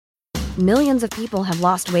Millions of people have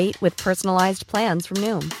lost weight with personalized plans from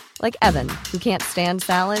Noom. Like Evan, who can't stand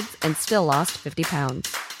salads and still lost 50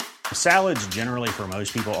 pounds. Salads generally for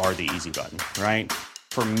most people are the easy button, right?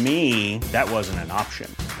 For me, that wasn't an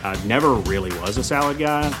option. I never really was a salad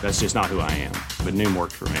guy. That's just not who I am. But Noom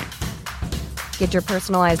worked for me. Get your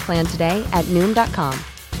personalized plan today at Noom.com.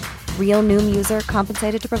 Real Noom user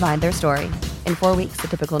compensated to provide their story. In 4 weeks, the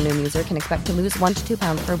typical Noom user can expect to lose 1 to 2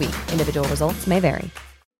 pounds per week. Individual results may vary.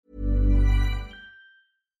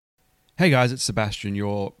 Hey guys, it's Sebastian,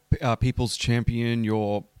 your people's champion,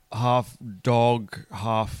 your half dog,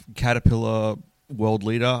 half caterpillar world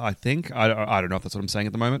leader, I think. I don't know if that's what I'm saying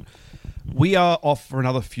at the moment. We are off for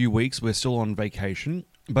another few weeks. We're still on vacation.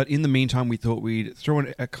 But in the meantime, we thought we'd throw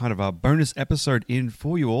in a kind of a bonus episode in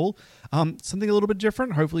for you all. Something a little bit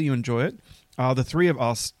different. Hopefully you enjoy it. The three of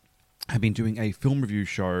us have been doing a film review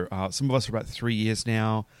show. Some of us for about 3 years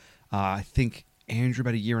now. I think Andrew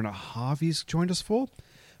about 1.5 years he's joined us for.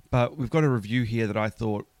 But we've got a review here that I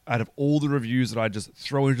thought, out of all the reviews that I just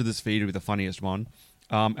throw into this feed, would be the funniest one.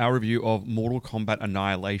 Our review of Mortal Kombat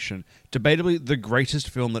Annihilation. Debatably the greatest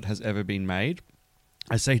film that has ever been made.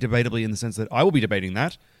 I say debatably in the sense that I will be debating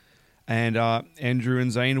that. And Andrew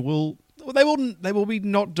and Zane will be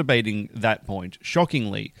not debating that point,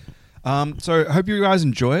 shockingly. So I hope you guys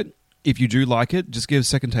enjoy it. If you do like it, just give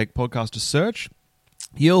Second Take Podcast a search.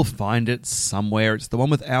 You'll find it somewhere. It's the one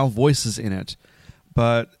with our voices in it.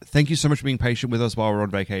 But thank you so much for being patient with us while we're on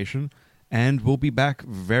vacation. And we'll be back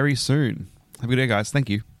very soon. Have a good day, guys. Thank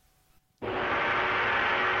you. Test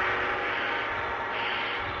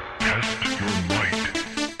your might.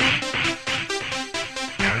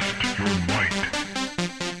 Test your might. Test your might.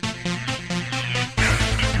 Test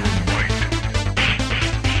your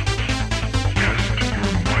might.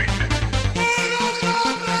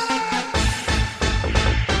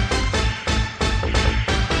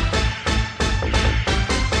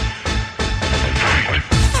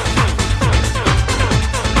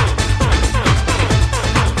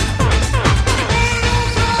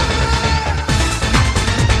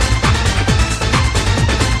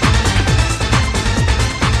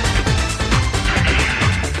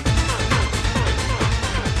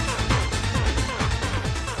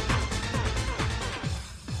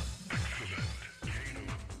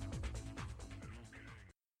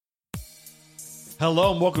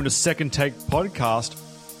 Hello and welcome to Second Take Podcast.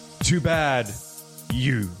 Too bad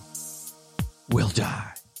you will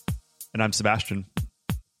die. And I'm Sebastian.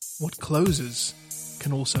 What closes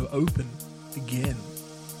can also open again.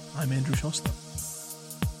 I'm Andrew Shosler.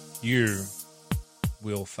 You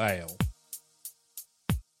will fail.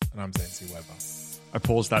 And I'm Zancy Weber. I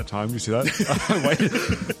paused that time. You see that? Wait.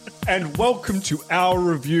 And welcome to our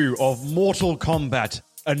review of Mortal Kombat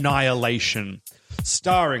Annihilation.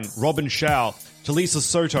 Starring Robin Shao, Talisa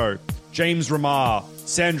Soto, James Remar,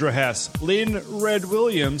 Sandra Hess, Lynn Red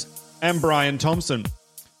Williams, and Brian Thompson.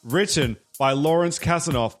 Written by Lawrence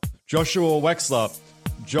Kasanoff, Joshua Wexler,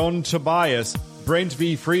 John Tobias, Brent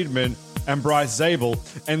V. Friedman, and Bryce Zabel.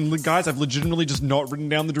 And guys, I've legitimately just not written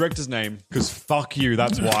down the director's name, because fuck you,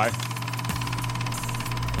 that's why.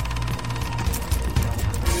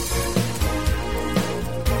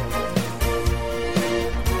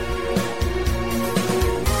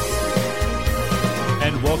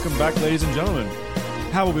 Welcome back, ladies and gentlemen.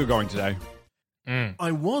 How are we going today?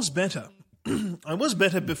 I was better. I was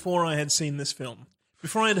better before I had seen this film.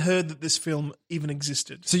 Before I had heard that this film even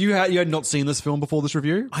existed. So you had not seen this film before this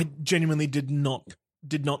review? I genuinely did not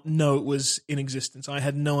know it was in existence. I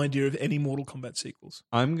had no idea of any Mortal Kombat sequels.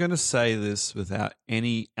 I'm going to say this without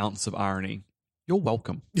any ounce of irony. You're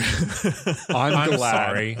welcome. I'm glad.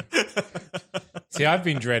 Sorry. See, I've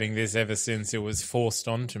been dreading this ever since it was forced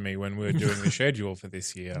onto me when we were doing the schedule for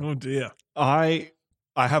this year. Oh dear. I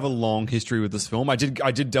have a long history with this film. I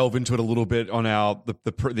did delve into it a little bit on the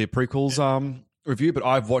prequels review, but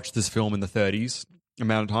I've watched this film in the 30s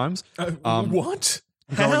amount of times. What?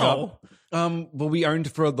 Growing How? up. Well, we owned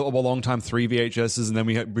for a long time 3 VHSs, and then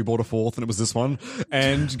we bought a fourth, and it was this one.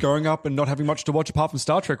 And growing up and not having much to watch apart from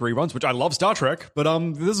Star Trek reruns, which I love Star Trek, but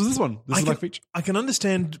this was this one. This is my feature. I can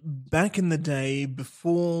understand back in the day,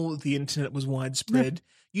 before the internet was widespread,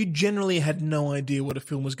 you generally had no idea what a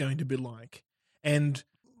film was going to be like. And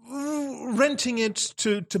renting it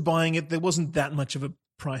to buying it, there wasn't that much of a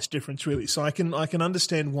price difference, really. So I can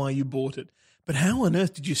understand why you bought it. But how on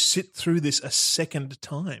earth did you sit through this a second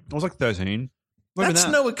time? I was like 13. That's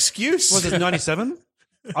no excuse. Was it 97?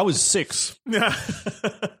 I was 6. Yeah.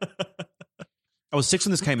 I was 6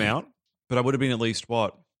 when this came out, but I would have been at least,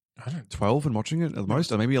 12 and watching it at the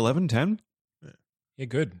most? Or maybe 11, 10? Yeah,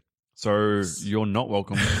 good. So you're not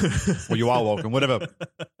welcome. Well, you are welcome.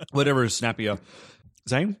 Whatever is snappier.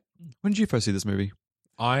 Zane, when did you first see this movie?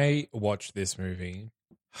 I watched this movie.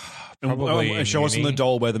 And Probably show us on the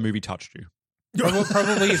doll where the movie touched you.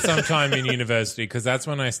 Probably sometime in university, because that's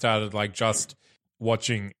when I started like just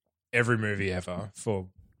watching every movie ever for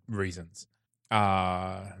reasons.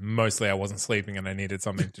 Mostly I wasn't sleeping and I needed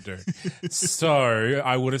something to do. So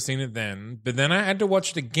I would have seen it then. But then I had to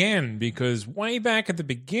watch it again because way back at the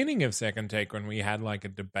beginning of Second Take when we had like a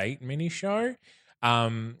debate mini show,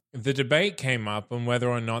 the debate came up on whether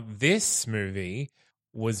or not this movie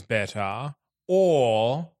was better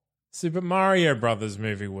or Super Mario Brothers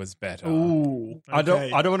movie was better. Ooh, I don't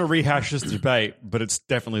want to rehash this debate, but it's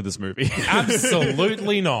definitely this movie.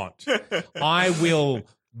 Absolutely not. I will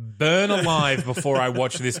burn alive before I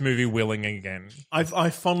watch this movie willing again. I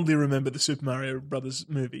fondly remember the Super Mario Brothers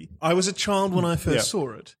movie. I was a child when I first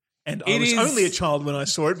saw it. And I was only a child when I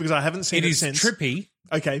saw it because I haven't seen it since. It is trippy.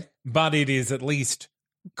 Okay. But it is at least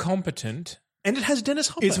competent. And it has Dennis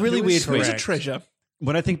Hopper. It's really weird for me. He's a treasure.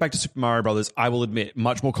 When I think back to Super Mario Brothers, I will admit,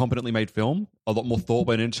 much more competently made film. A lot more thought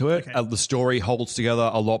went into it. Okay. The story holds together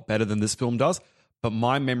a lot better than this film does. But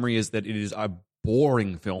my memory is that it is a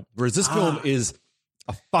boring film. Whereas this film is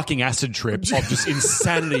a fucking acid trip of just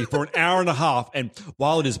insanity for an hour and a half. And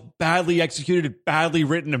while it is badly executed, badly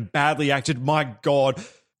written, and badly acted, my God,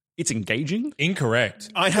 it's engaging. Incorrect.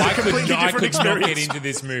 I had a completely different could not experience. get into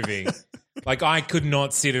this movie. Like, I could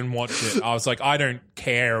not sit and watch it. I was like, I don't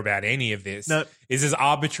care about any of this. No. This is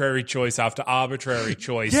arbitrary choice after arbitrary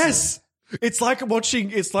choice. Yes. It's like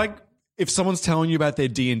if someone's telling you about their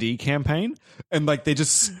D&D campaign and like they're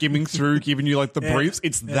just skimming through, giving you like the briefs.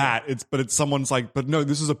 It's that. It's someone's like, but no,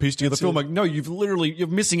 this is a piece to the film. Like, no, you're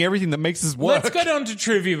missing everything that makes this work. Let's go down to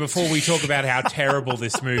trivia before we talk about how terrible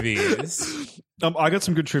this movie is. I got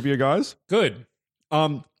some good trivia, guys. Good.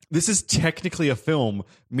 This is technically a film,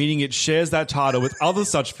 meaning it shares that title with other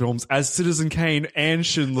such films as Citizen Kane and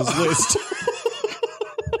Schindler's List.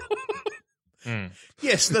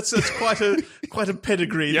 Yes, that's quite a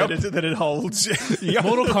pedigree that it holds.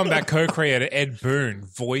 Mortal Kombat co-creator Ed Boon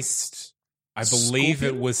voiced, I believe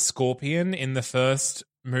it was Scorpion in the first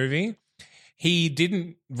movie. He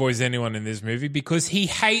didn't voice anyone in this movie because he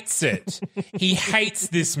hates it. He hates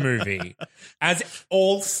this movie, as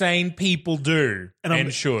all sane people do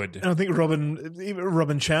and should. And I think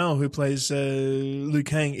Robin Chow, who plays Liu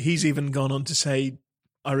Kang, he's even gone on to say,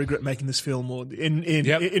 "I regret making this film," or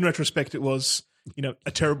in retrospect, it was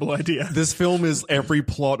a terrible idea. This film is every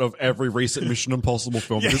plot of every recent Mission Impossible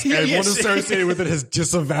film because everyone associated with it has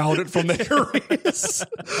disavowed it from their careers.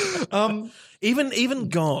 Even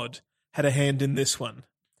God had a hand in this one.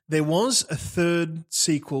 There was a third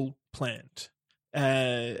sequel planned,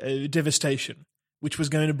 Devastation, which was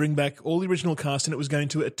going to bring back all the original cast and it was going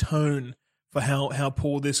to atone for how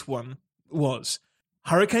poor this one was.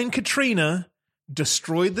 Hurricane Katrina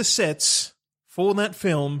destroyed the sets for that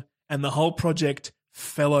film and the whole project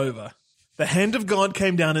fell over. The hand of God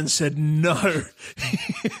came down and said, "No,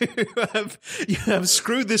 you have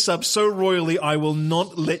screwed this up so royally, I will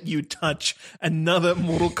not let you touch another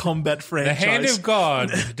Mortal Kombat franchise." The hand of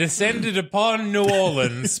God descended upon New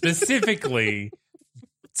Orleans specifically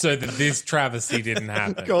so that this travesty didn't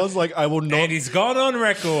happen. God's like, I will not. And he's gone on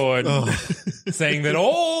record saying that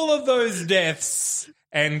all of those deaths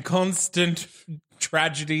and constant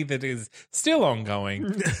tragedy that is still ongoing,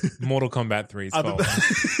 Mortal Kombat 3's fault.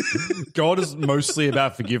 God is mostly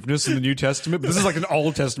about forgiveness in the New Testament, but this is like an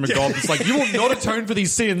Old Testament God. It's like, you will not atone for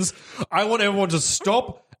these sins. I want everyone to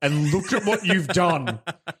stop and look at what you've done.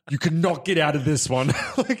 You cannot get out of this one.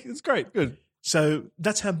 Like, it's great. Good. So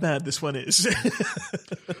that's how bad this one is.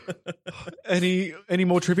 Any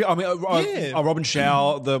more trivia? I mean, Robin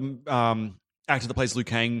Shaw, the actor that plays Liu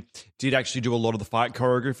Kang, did actually do a lot of the fight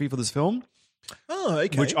choreography for this film. Oh,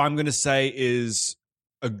 okay. Which I'm going to say is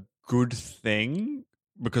a good thing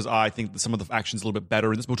because I think that some of the action's a little bit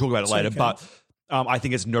better in this. We'll talk about it later, but I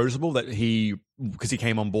think it's noticeable that because he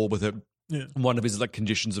came on board with it, one of his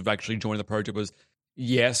conditions of actually joining the project was,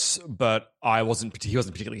 yes, but he wasn't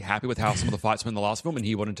particularly happy with how some of the fights went in the last film, and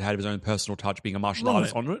he wanted to have his own personal touch being a martial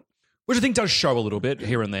artist on it, which I think does show a little bit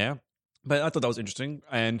here and there. But I thought that was interesting.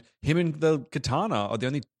 And him and the katana are the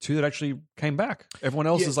only two that actually came back. Everyone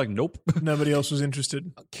else is like, nope. Nobody else was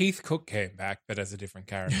interested. Keith Cook came back, but as a different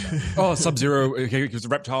character. Sub-Zero, he was a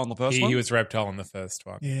reptile in the first one? He was reptile in the first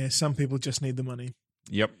one. Yeah, some people just need the money.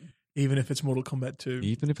 Yep. Even if it's Mortal Kombat 2.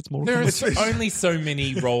 Even if it's Mortal There Kombat. are only so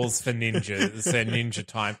many roles for ninjas and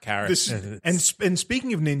ninja-type characters. And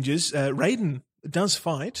speaking of ninjas, Raiden does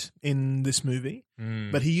fight in this movie,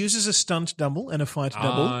 but he uses a stunt double and a fight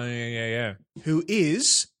double. Yeah. Who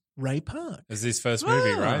is Ray Park. It was his first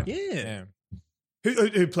movie, right? Yeah.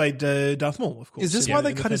 Who played Darth Maul, of course. Is this in- why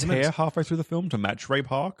they in the cut his Phantom hair Menace. halfway through the film to match Ray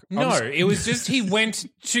Park? No, it was just he went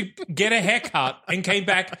to get a haircut and came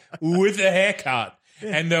back with a haircut.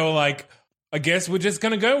 And they were like, I guess we're just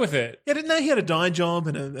going to go with it. Yeah, didn't know he had a dye job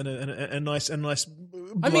and a nice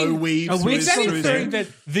blow I mean, weave. is that through his inferring hair. that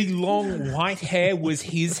the long white hair was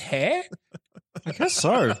his hair? I guess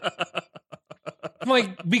so.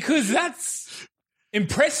 Like, because that's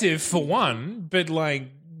impressive for one, but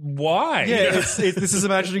like, why? Yeah, this is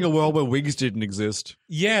imagining a world where wigs didn't exist.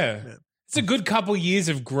 Yeah. It's a good couple years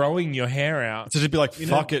of growing your hair out. To just be like,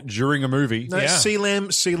 fuck it during a movie. No, Yeah. Sea Lamb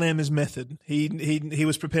is method. He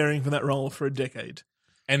was preparing for that role for a decade.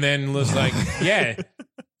 And then was like, yeah,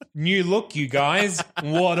 new look, you guys.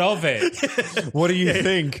 What of it? What do you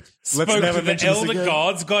think? Spoke to the mention this elder again.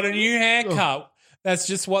 gods, got a new haircut. That's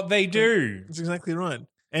just what they do. That's exactly right.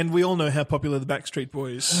 And we all know how popular the Backstreet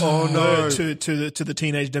Boys no. to the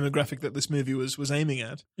teenage demographic that this movie was aiming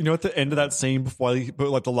at. You know, at the end of that scene, before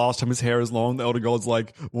but the last time his hair is long, the elder god's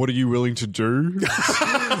like, "What are you willing to do?"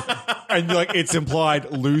 And like, it's implied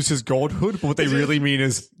lose his godhood, but what they really mean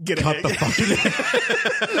is Get a cut hair- the fucking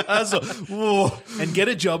hair. That's whoa. And get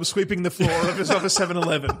a job sweeping the floor of a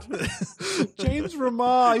 7-Eleven. James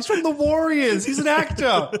Remar, he's from the Warriors. He's an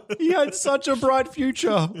actor. He had such a bright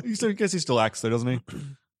future. I guess he still acts though, doesn't he?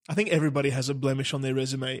 I think everybody has a blemish on their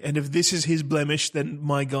resume, and if this is his blemish, then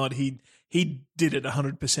my God, he did it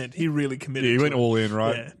 100%. He really committed. Yeah, he to went it. all in,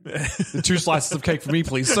 right? Yeah. 2 slices of cake for me,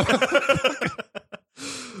 please.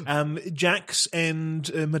 Jax and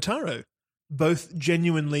Mataro, both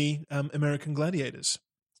genuinely American gladiators.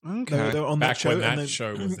 Okay. They were on Back that show. when and that they-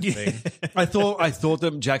 show was a Yeah. thing. I thought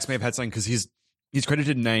that Jax may have had something because his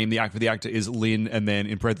credited name, the actor is Lynn, and then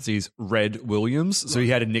in parentheses Red Williams. So he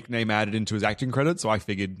had a nickname added into his acting credit. So I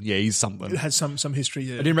figured, yeah, he's something. It has some history.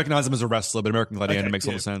 Yeah. I didn't recognize him as a wrestler, but American Gladiator Okay, makes a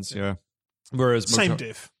lot yeah, of sense. Yeah. Whereas Same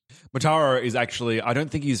diff. Mataro is actually, I don't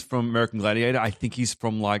think he's from American Gladiator. I think he's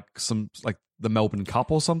from like the Melbourne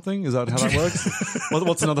Cup or something. Is that how that works?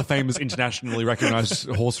 What's another famous internationally recognized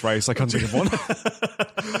horse race? I can't think of one.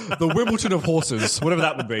 The Wimbledon of horses, whatever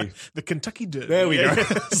that would be. The Kentucky Derby. There we Yeah. go.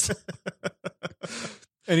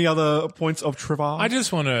 Any other points of trivia? I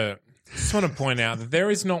just want to point out that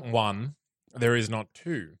there is not one, there is not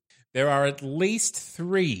two. There are at least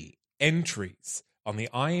 3 entries on the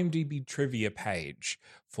IMDb trivia page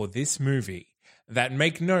for this movie that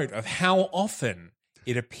make note of how often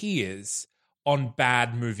it appears on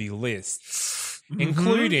bad movie lists,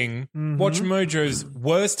 including Watch Mojo's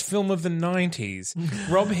Worst Film of the 90s,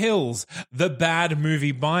 Rob Hill's The Bad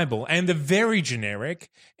Movie Bible, and the very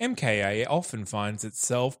generic MKA often finds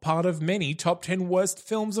itself part of many top 10 worst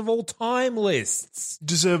films of all time lists.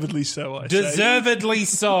 Deservedly so, I say. Deservedly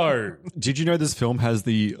so. Did you know this film has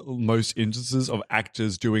the most instances of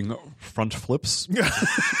actors doing front flips?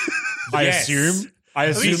 I Yes. assume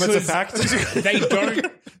it's a Because fact.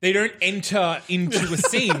 They don't enter into a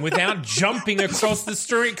scene without jumping across the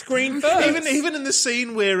screen first. Even in the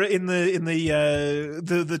scene where in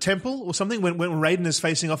the temple or something when Raiden is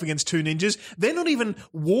facing off against 2 ninjas, they're not even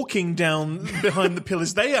walking down behind the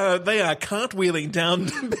pillars. They are cartwheeling down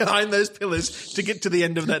behind those pillars to get to the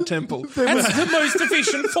end of that temple. That's the most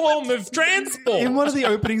efficient form of transport. In one of the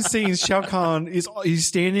opening scenes, Shao Kahn he's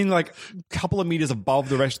standing like a couple of meters above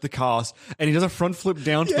the rest of the cast, and he does a front flip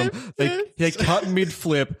down to them. They cut mid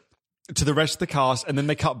flip to the rest of the cast, and then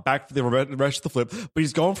they cut back for the rest of the flip. But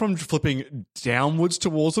he's gone from flipping downwards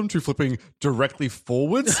towards them to flipping directly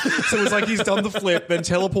forwards. So it's like he's done the flip, then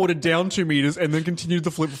teleported down 2 meters, and then continued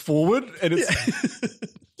the flip forward. And it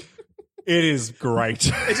is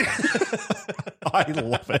great. I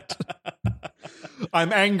love it.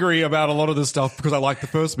 I'm angry about a lot of this stuff because I like the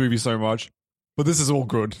first movie so much. But this is all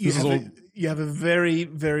good. You have a very,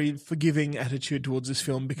 very forgiving attitude towards this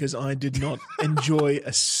film because I did not enjoy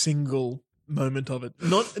a single moment of it.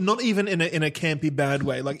 Not even in a campy bad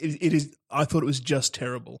way. Like it is. I thought it was just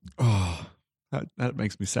terrible. Oh, that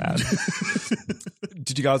makes me sad.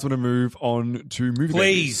 Did you guys want to move on to movie?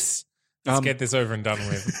 Please. Let's get this over and done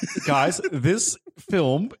with. Guys, this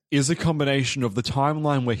film is a combination of the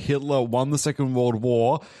timeline where Hitler won the Second World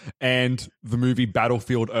War and the movie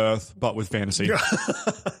Battlefield Earth, but with fantasy.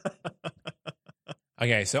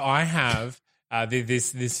 Okay, so I have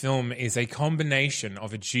this film is a combination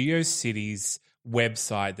of a GeoCities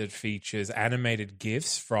website that features animated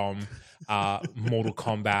GIFs from Mortal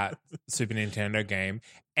Kombat Super Nintendo game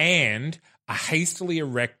and a hastily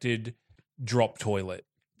erected drop toilet.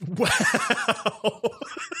 Wow.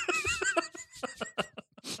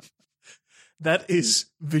 That is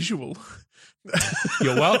visual.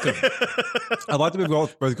 You're welcome. I'd like to be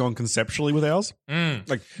both gone conceptually with ours.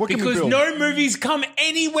 Like, what can we Because build? no movies come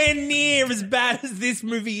anywhere near as bad as this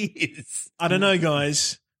movie is. I don't know,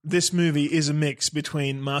 guys. This movie is a mix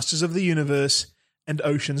between Masters of the Universe and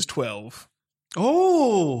Ocean's 12.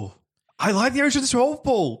 Oh, I like the Ocean's 12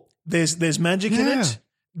 pool. There's magic in Yeah. it.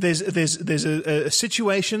 There's a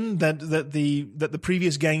situation that the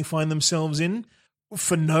previous gang find themselves in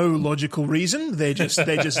for no logical reason. They're just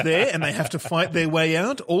there and they have to fight their way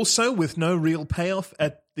out. Also, with no real payoff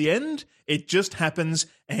at the end, it just happens,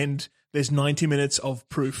 and there's 90 minutes of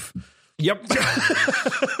proof. Yep.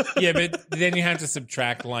 Yeah, but then you have to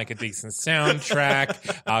subtract like a decent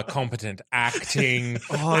soundtrack, competent acting,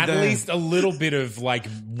 at damn. least a little bit of like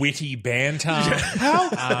witty banter.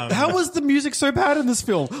 How was the music so bad in this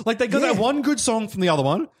film? Like, they got that one good song from the other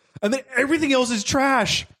one, and then everything else is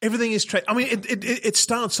trash. Everything is I mean, it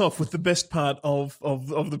starts off with the best part of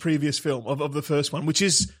the previous film, of the first one, which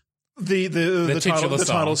is the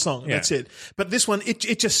title song. Yeah. That's it. But this one, it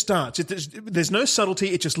just starts. There's no subtlety.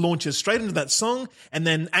 It just launches straight into that song, and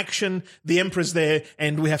then action. The Emperor's there,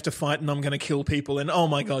 and we have to fight, and I'm going to kill people. And oh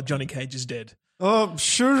my god, Johnny Cage is dead. Oh,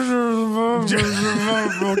 sure.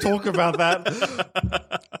 We'll talk about that.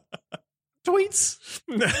 Tweets?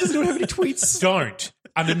 Does anyone have any tweets? Don't,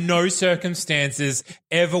 under no circumstances,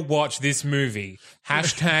 ever watch this movie.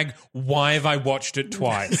 Hashtag, why have I watched it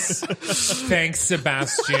twice? Thanks,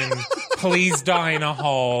 Sebastian. Please die in a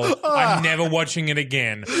hole. I'm never watching it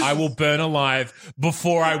again. I will burn alive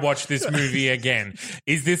before I watch this movie again.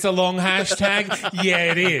 Is this a long hashtag?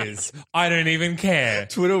 Yeah, it is. I don't even care.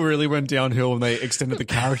 Twitter really went downhill when they extended the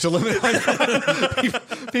character limit.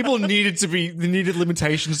 People needed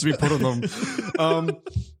limitations to be put on them.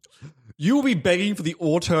 You will be begging for the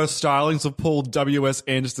auteur stylings of Paul W.S.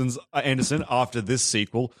 Anderson after this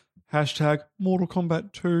sequel. Hashtag Mortal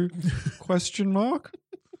Kombat 2 ?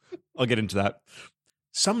 I'll get into that.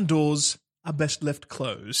 Some doors are best left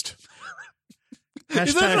closed.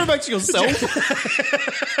 Is that throwing back to yourself?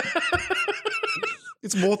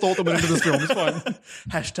 It's more thought than went into this film. It's fine.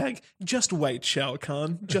 Hashtag just wait, Shao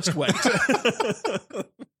Kahn. Just wait.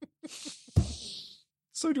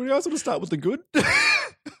 So do we also want to start with the good?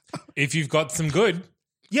 If you've got some good,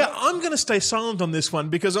 Yeah, I'm going to stay silent on this one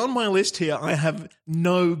because on my list here, I have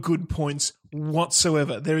no good points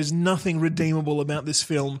whatsoever. There is nothing redeemable about this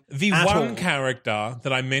film. the at one all. character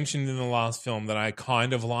that I mentioned in the last film that I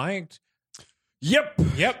kind of liked. Yep.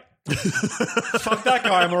 Fuck that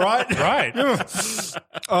guy, am I right? Right.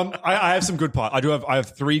 I have some good parts. I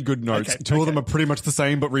have 3 good notes. Okay, 2 of them are pretty much the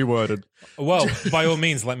same but reworded. Well, by all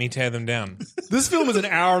means, let me tear them down. This film is an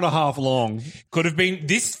hour and a half long.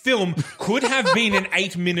 This film could have been an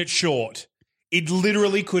 8-minute short. It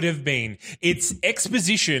literally could have been. It's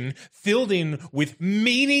exposition filled in with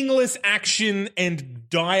meaningless action and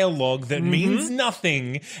dialogue that means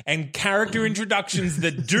nothing, and character introductions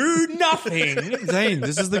that do nothing. Zane,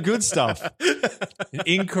 this is the good stuff.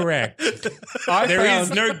 Incorrect. There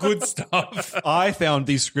is no good stuff. I found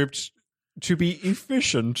the script to be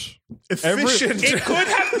efficient. Efficient. It could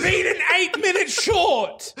have been an 8-minute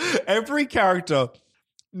short. Every character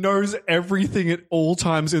knows everything at all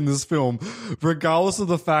times in this film, regardless of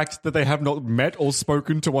the fact that they have not met or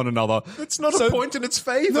spoken to one another. It's not a point in its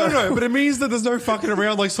favor. No, but it means that there's no fucking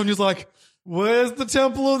around. Like Sonya's like, where's the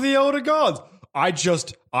Temple of the Elder Gods? I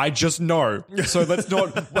just know. So let's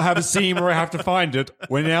not have a scene where I have to find it.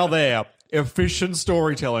 We're now there. Efficient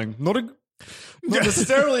storytelling. Not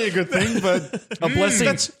necessarily a good thing, but a blessing.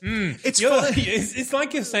 It's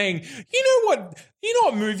like you're saying, you know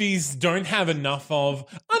what movies don't have enough of?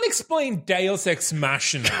 Unexplained Deus Ex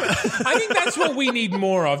Machina. I think that's what we need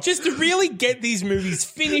more of, just to really get these movies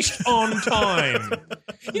finished on time.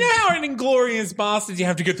 You know how in Inglourious Basterds you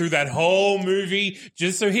have to go through that whole movie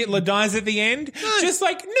just so Hitler dies at the end? Just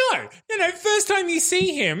like, no, first time you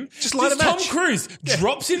see him, just light a Tom match. Cruise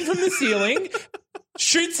drops in from the ceiling,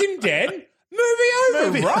 shoots him dead,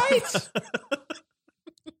 movie over, right?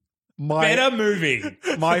 Better movie.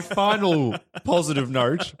 My final positive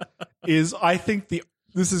note is I think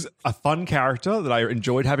this is a fun character that I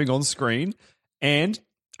enjoyed having on screen, and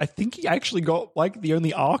I think he actually got like the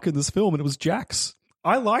only arc in this film, and it was Jax.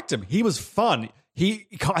 I liked him. He was fun.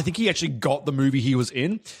 I think he actually got the movie he was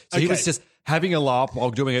in, so he was just having a laugh while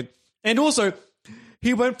doing it, and also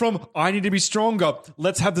he went from, I need to be stronger,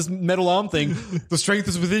 let's have this metal arm thing, the strength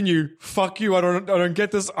is within you, fuck you, I don't get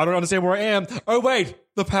this, I don't understand where I am. Oh wait,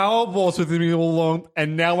 the power was within me all along,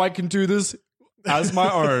 and now I can do this as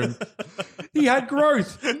my own. He had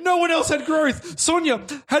growth. No one else had growth. Sonya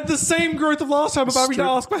had the same growth of last time about having to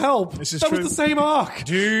ask for help. This is that true. was the same arc.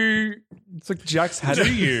 Do It's like Jack's had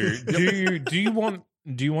Do you want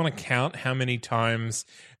to count how many times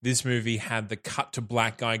this movie had the cut to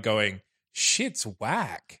black guy going, shit's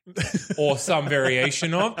whack, or some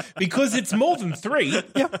variation of? Because it's more than 3.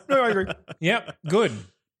 Yeah, no, I agree. Yep, good.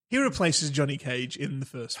 He replaces Johnny Cage in the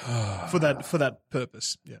first one for that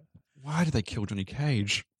purpose. Yeah. Why did they kill Johnny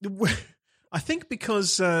Cage? I think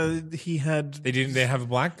because he had. They didn't. They have a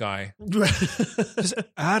black guy. Just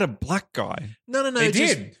add a black guy. No. They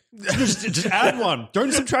did. Just add one.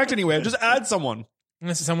 Don't subtract anywhere. Just add someone.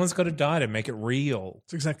 Someone's got to die to make it real.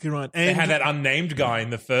 That's exactly right. They And had that unnamed guy in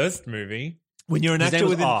the first movie. when you're an His actor name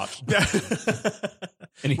was with Art.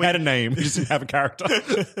 And he had a name. He just didn't have a character.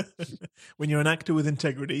 when you're an actor with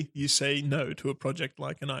integrity, you say no to a project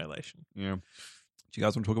like Annihilation. Yeah. Do you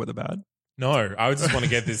guys want to talk about the bad? No, I just want to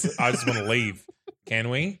get this. I just want to leave. Can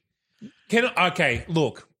we? Okay,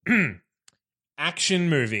 look. Action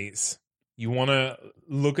movies. You want to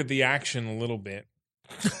look at the action a little bit.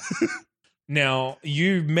 Now,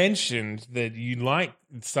 you mentioned that you like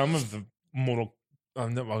some of the I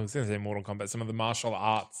was going to say Mortal Kombat, some of the martial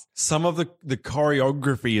arts. Some of the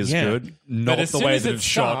choreography is good, not But as the soon way as that it it's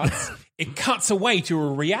shot. starts, it cuts away to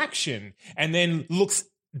a reaction and then looks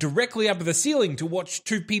directly up at the ceiling to watch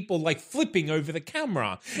 2 people like flipping over the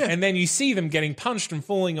camera. And then you see them getting punched and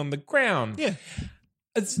falling on the ground. Yeah.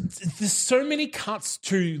 There's so many cuts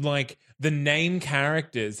to like the name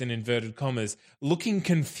characters in inverted commas looking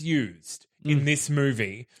confused in this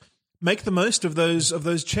movie. Make the most of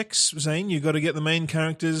those checks, Zane. You've got to get the main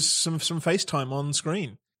characters some FaceTime on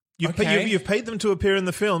screen. You've paid them to appear in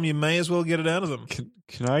the film. You may as well get it out of them.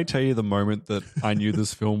 Can I tell you the moment that I knew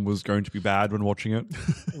this film was going to be bad when watching it?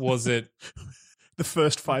 Was it? The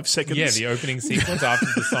first 5 seconds. Yeah, the opening sequence after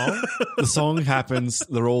the song. The song happens.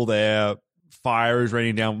 They're all there. Fire is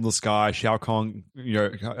raining down from the sky. Shao Kahn,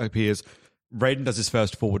 appears. Raiden does his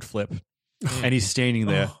first forward flip, and he's standing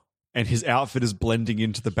there, and his outfit is blending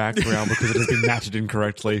into the background because it has been matched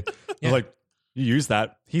incorrectly. I was like, you use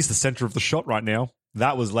that. He's the center of the shot right now.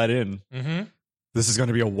 That was let in. Mm-hmm. This is going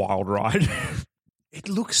to be a wild ride. It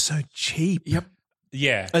looks so cheap. Yep.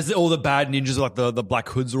 Yeah. As all the bad ninjas, like the black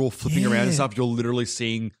hoods, are all flipping around and stuff, you're literally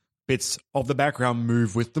seeing bits of the background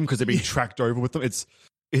move with them because they're being tracked over with them.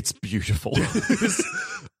 It's beautiful.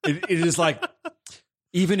 It is like,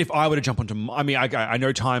 even if I were to jump onto, I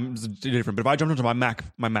know time's different, but if I jumped onto my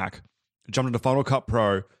Mac, jumped into Final Cut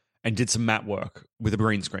Pro and did some matte work with a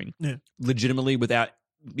green screen, legitimately without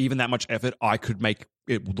even that much effort, I could make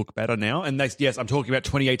it look better now. And yes, I'm talking about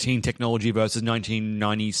 2018 technology versus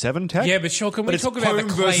 1997 tech. Yeah, but sure, can we it's talk about the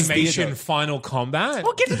home versus claymation theater. Final Combat?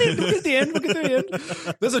 We'll get to the end. We'll get to the end. We'll get to the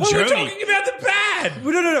end. There's a Well, we're journey. talking about the bad.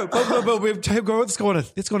 No.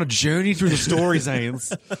 But it's gone a journey through the story,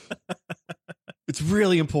 Zanes. It's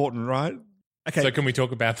really important, right? Okay. So can we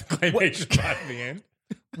talk about the claymation part at the end?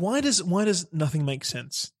 Why does nothing make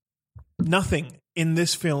sense? Nothing in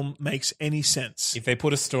this film makes any sense. If they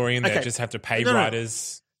put a story in there, Okay. just have to pay No.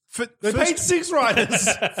 writers. They paid 6 writers.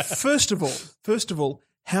 First of all,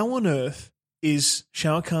 how on earth is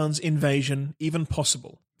Shao Kahn's invasion even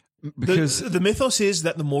possible? Because The mythos is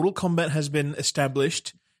that the Mortal Kombat has been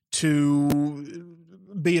established to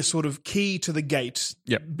be a sort of key to the gate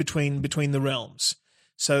between the realms.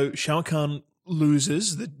 So Shao Kahn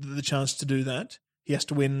loses the chance to do that. He has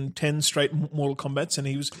to win 10 straight Mortal Kombats, and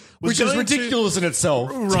he was which is going ridiculous in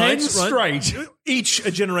itself. Right, 10 straight. Each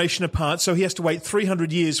a generation apart, so he has to wait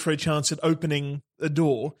 300 years for a chance at opening a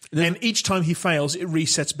door. And each time he fails, it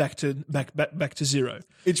resets back to zero.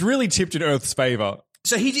 It's really tipped in Earth's favor.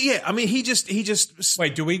 So he just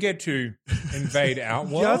Wait, do we get to invade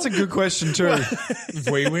Outworld? Yeah, that's a good question too. If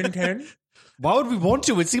we win 10? Why would we want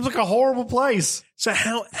to? It seems like a horrible place. So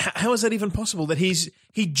how is that even possible? That he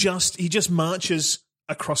just marches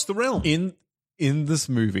across the realm In this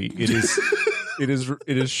movie, it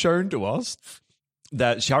is shown to us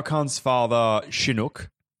that Shao Kahn's father Shinnok,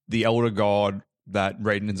 the elder god that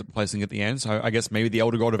Raiden ends up replacing at the end. So I guess maybe the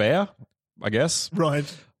elder god of air. I guess right?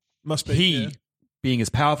 Must be he, yeah. being as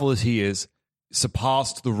powerful as he is,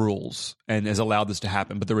 surpassed the rules and has allowed this to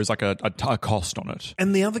happen. But there is like a cost on it.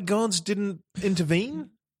 And the other gods didn't intervene.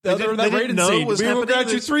 They didn't Raiden know scene. what was We were happening. going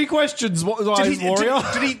to 3 questions. What was warrior?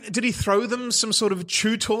 Did he throw them some sort of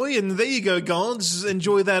chew toy? And there you go, gods.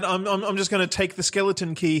 Enjoy that. I'm just going to take the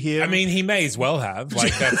skeleton key here. I mean, he may as well have.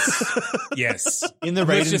 Like, that's... yes. In the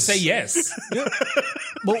Let's Raiden, just say yes.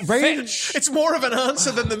 well, Raiden. it's more of an answer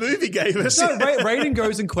than the movie gave us. No, Raiden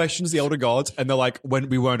goes and questions the elder gods, and they're like, "When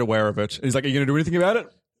we weren't aware of it." And he's like, "Are you going to do anything about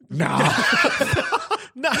it?" Nah.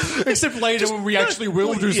 No. Except later when we actually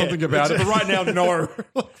will do something about it. But right now, no.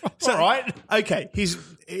 So, All right. Okay,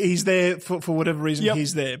 he's there for whatever reason. Yep.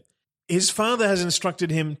 He's there. his father has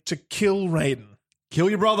instructed him to kill Raiden. Kill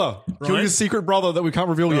your brother. Kill Right. your secret brother that we can't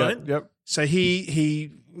reveal Right. yet. Yep. So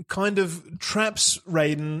he kind of traps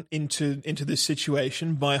Raiden into this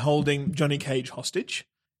situation by holding Johnny Cage hostage,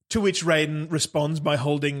 to which Raiden responds by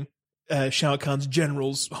holding Shao Kahn's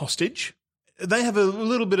generals hostage. They have a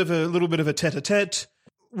little bit of a tete-a-tete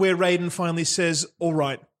where Raiden finally says, "All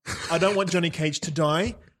right, I don't want Johnny Cage to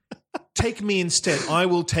die. Take me instead. I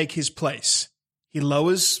will take his place." He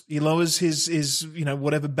lowers his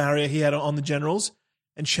whatever barrier he had on the generals.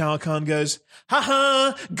 And Shao Kahn goes, "Ha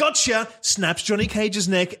ha, gotcha," snaps Johnny Cage's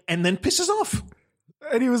neck, and then pisses off.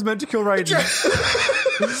 And he was meant to kill Raiden.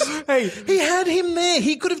 Hey, He had him there.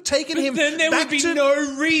 He could have taken him. Then there back would be to-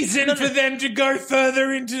 no reason for them to go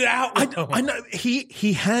further into the Outworld. I know.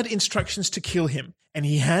 He had instructions to kill him, and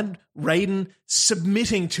he had Raiden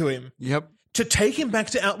submitting to him. Yep. To take him back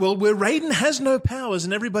to Outworld, where Raiden has no powers,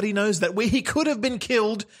 and everybody knows that, where he could have been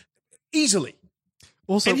killed easily.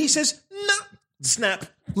 Also, And he says, "No, snap."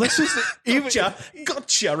 let's just Gotcha,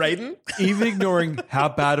 Raiden. even ignoring how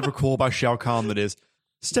bad of a call by Shao Kahn that is,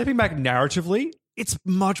 stepping back narratively, it's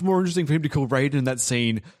much more interesting for him to kill Raiden in that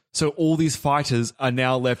scene. So all these fighters are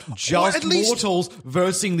now left just at least- mortals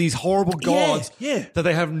versing these horrible gods yeah. that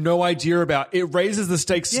they have no idea about. It raises the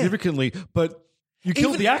stakes significantly, but you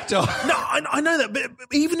killed the actor. No, I know that, but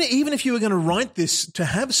even if you were going to write this to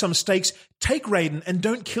have some stakes, take Raiden and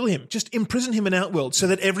don't kill him. Just imprison him in Outworld so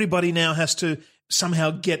that everybody now has to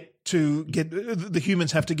somehow the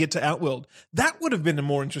humans have to get to Outworld. That would have been a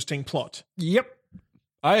more interesting plot. Yep.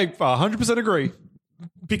 I 100% agree.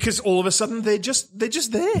 Because all of a sudden they're just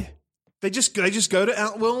there. They just go to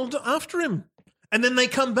Outworld after him, and then they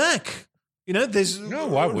come back. There's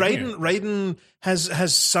why wouldn't you? Raiden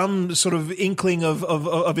has some sort of inkling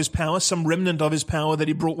of his power, some remnant of his power that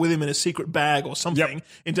he brought with him in a secret bag or something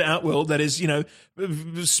into Outworld that is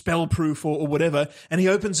spell proof or whatever, and he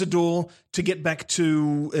opens a door to get back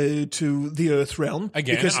to the Earth realm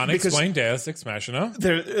Again, unexplained Deus Ex Machina.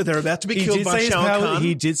 They're about to be killed by Shao Kahn.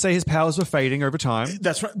 He did say his powers were fading over time.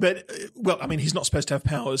 That's right, but he's not supposed to have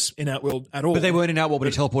powers in Outworld at all. But they weren't in Outworld,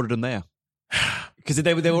 but he teleported them there. Because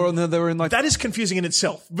they were in like That is confusing in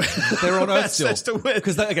itself. they were on Earth still.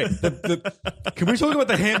 Because can we talk about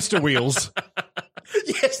the hamster wheels?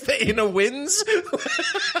 Yes, the inner winds.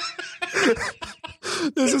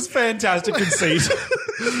 This is fantastic conceit.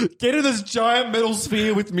 Get in this giant metal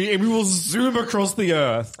sphere with me, and we will zoom across the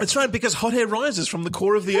Earth. That's right, because hot air rises from the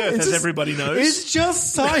core of the Earth, as everybody knows. It's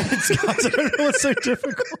just science, guys. I don't know what's so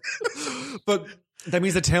difficult. But that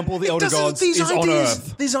means the Temple of the Elder Gods is on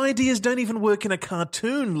Earth. These ideas don't even work in a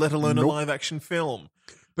cartoon, let alone a live-action film.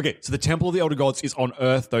 Okay, so the Temple of the Elder Gods is on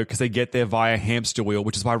Earth, though, because they get there via hamster wheel,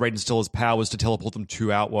 which is why Raiden still has powers to teleport them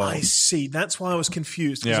to Outworld. I see. That's why I was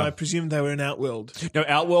confused, because Yeah. I presumed they were in Outworld. No,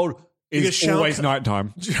 Outworld is Because Shao always Kahn-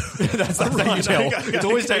 nighttime. That's how you Right, tell. okay, It's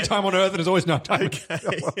always okay. daytime on Earth, and it's always nighttime.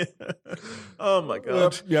 Oh, my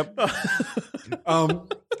God. Yep.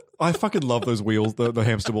 I fucking love those wheels, the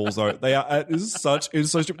hamster balls. Though they are, it's so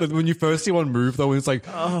stupid. When you first see one move, though, it's like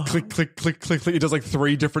click, click, click, click, click. It does like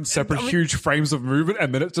 3 different separate huge frames of movement,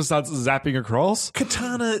 and then it just starts zapping across.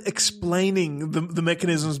 Katana explaining the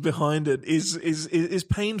mechanisms behind it is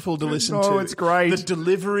painful to listen to. No, it's great. The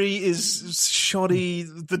delivery is shoddy.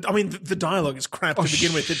 The dialogue is crap to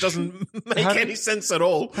begin with. It doesn't make any sense at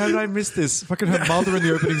all. How did I miss this? Fucking her mother in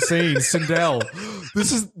the opening scene, Sindel.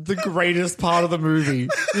 This is the greatest part of the movie.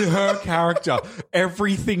 Her character,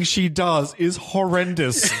 everything she does is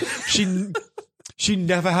horrendous. She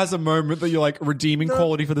never has a moment that you're like redeeming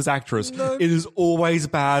quality for this actress. It is always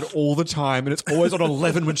bad all the time, and it's always on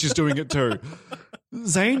 11 when she's doing it too.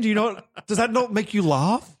 Zane, does that not make you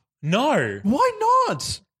laugh? No. Why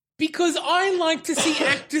not? Because I like to see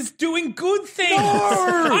actors doing good things.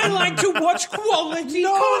 I like to watch quality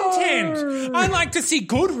content. I like to see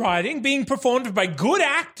good writing being performed by good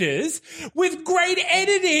actors with great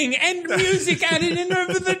editing and music added in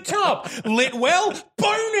over the top. Lit well,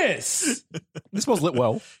 bonus. This was lit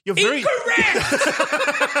well. You're very Incorrect.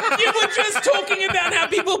 You were just talking about how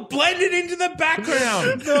people blended into the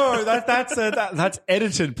background. No, that's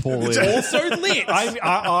edited poorly. Also lit.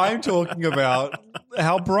 I'm talking about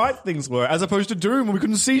how bright things were, as opposed to Doom when we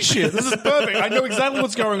couldn't see shit. This is perfect. I know exactly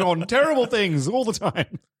what's going on. Terrible things all the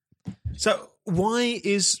time. So why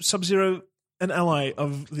is Sub-Zero an ally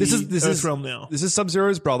of the Earthrealm now? This is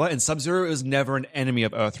Sub-Zero's brother, and Sub-Zero is never an enemy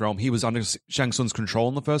of Earthrealm. He was under Shang Tsung's control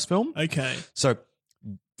in the first film. Okay. So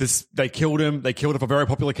they killed him. They killed a very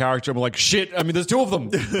popular character, and we're like, shit. I mean, there's 2 of them.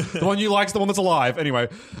 The one you like's the one that's alive. Anyway,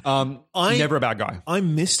 never a bad guy. I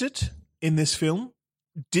missed it in this film.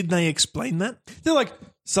 Did they explain that? They're like,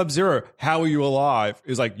 Sub-Zero, how are you alive?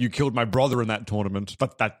 Is like, you killed my brother in that tournament.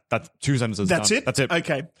 But that's 2 sentences. That's done. it? That's it.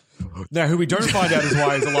 Okay. Now, who we don't find out is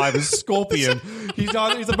why he's alive is Scorpion. He's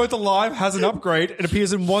both alive, has an upgrade, and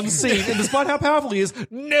appears in one scene. And despite how powerful he is,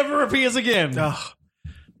 never appears again. Oh,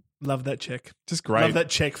 love that check. Just great. Love that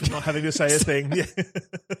check for not having to say a thing. Yeah.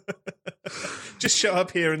 Just show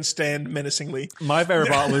up here and stand menacingly. My favorite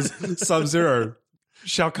part was Sub-Zero.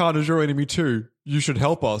 Shao Kahn is your enemy too. You should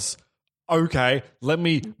help us. Okay, let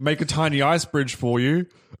me make a tiny ice bridge for you,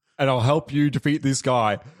 and I'll help you defeat this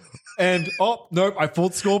guy. And, oh, nope, I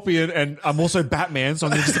fought Scorpion, and I'm also Batman, so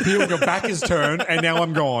I'm going to disappear when your back is turned, and now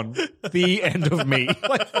I'm gone. The end of me.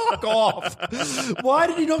 Like, fuck off. Why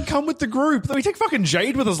did he not come with the group? Let me take fucking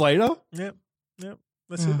Jade with us later. Yep.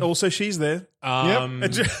 That's it. Also, she's there.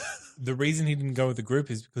 The reason he didn't go with the group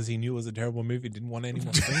is because he knew it was a terrible movie, didn't want any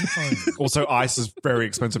more screen time. Also, ice is very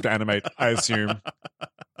expensive to animate, I assume.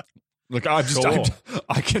 Look, I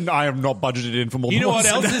am not budgeted in for more. You than know one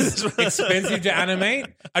what else scene. is expensive to animate?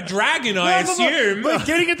 A dragon, I assume. But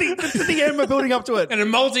getting at the end, we're building up to it. And a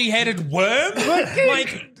multi-headed worm?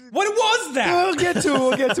 Like, what was that? We'll get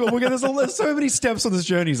to it. There's so many steps on this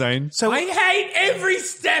journey, Zane. So I hate every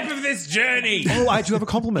step of this journey. Oh, I do have a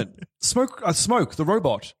compliment. Smoke, the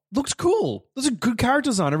robot, looked cool. There's a good character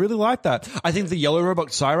design. I really like that. I think the yellow robot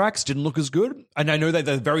Cyrax didn't look as good, and I know that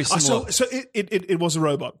they're very similar. So it was a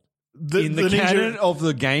robot. In the canon of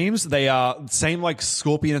the games, they are same like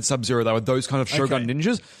Scorpion and Sub-Zero. They were those kind of Shogun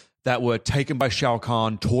ninjas that were taken by Shao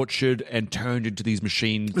Kahn, tortured, and turned into these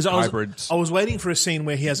machine hybrids. I was waiting for a scene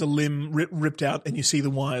where he has a limb ripped out and you see the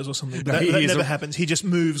wires or something. But that never happens. He just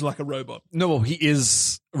moves like a robot. No, well, he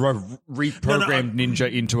is reprogrammed ninja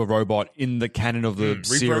into a robot in the canon of the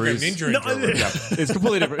series. Reprogrammed ninja into a robot. Yeah, it's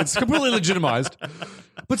completely different. It's completely legitimized.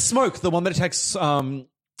 But Smoke, the one that attacks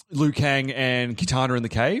Liu Kang and Kitana in the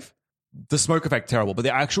cave, the smoke effect terrible, but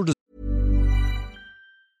the actual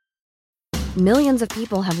Millions of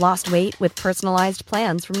people have lost weight with personalized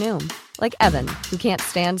plans from Noom. Like Evan, who can't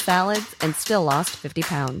stand salads and still lost 50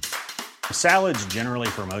 pounds. Salads generally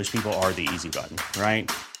for most people are the easy button,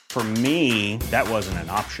 right? For me, that wasn't an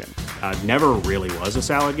option. I never really was a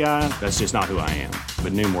salad guy. That's just not who I am.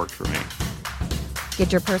 But Noom worked for me.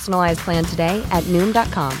 Get your personalized plan today at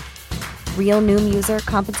Noom.com. Real Noom user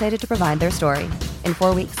compensated to provide their story. In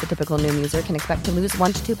 4 weeks, the typical Noom user can expect to lose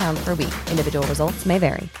 1 to 2 pounds per week. Individual results may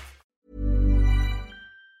vary.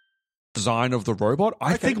 design of the robot,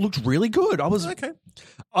 I think looked really good.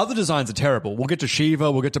 Other designs are terrible. We'll get to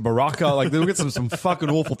Shiva, we'll get to Baraka, like we'll get some fucking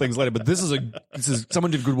awful things later. But this is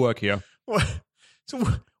someone did good work here. So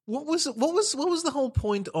what was the whole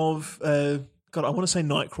point of? God, I want to say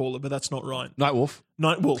Nightcrawler, but that's not right. Nightwolf.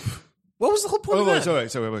 What was the whole point of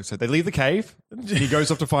that? So they leave the cave, and he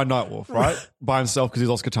goes off to find Nightwolf, right? By himself because he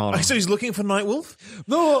lost Katana. So he's looking for Nightwolf?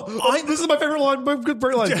 No, this is my favorite line. My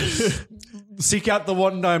great line. Seek out the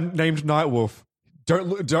one named Nightwolf.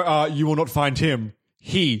 Don't you will not find him.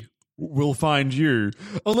 He will find you.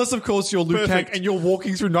 Unless, of course, you're Liu Kang and you're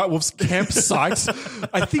walking through Nightwolf's campsite.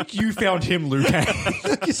 I think you found him, Liu Kang.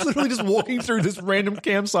 He's literally just walking through this random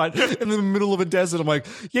campsite in the middle of a desert. I'm like,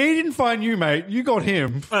 yeah, he didn't find you, mate. You got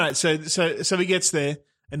him. All right, so he gets there,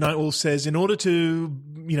 and Nightwolf says, in order to,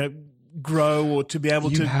 grow or to be able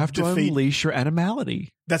to You have to defeat... unleash your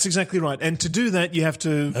animality. That's exactly right. And to do that, you have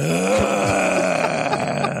to...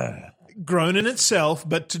 grown in itself,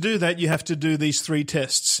 but to do that, you have to do these 3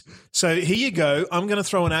 tests. So here you go. I'm going to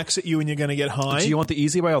throw an axe at you and you're going to get high. Do you want the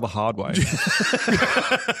easy way or the hard way?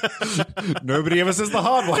 Nobody ever says the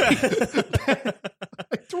hard way.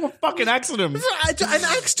 Throw a fucking axe at him. An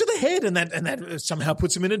axe to the head, and that somehow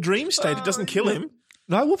puts him in a dream state. It doesn't kill him.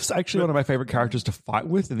 Nightwolf's actually one of my favorite characters to fight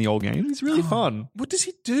with in the old game. He's really fun. What does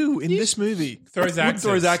he do in this movie? Throws axes.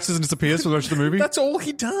 Throws axes and disappears for the rest of the movie. That's all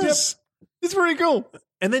he does. Yep. It's pretty cool.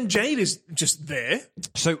 And then Jade is just there.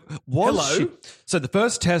 So So the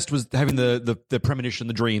first test was having the premonition,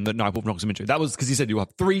 the dream that Nightwolf knocks him into. That was because he said you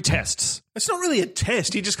have 3 tests. It's not really a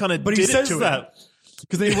test. He just kind of But did he says it to that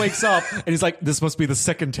because then he wakes up and he's like, "This must be the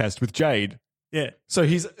second test with Jade." Yeah. So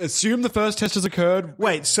he's assumed the first test has occurred.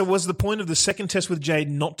 Wait, so was the point of the second test with Jade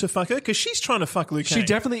not to fuck her? Because she's trying to fuck Liu Kang. She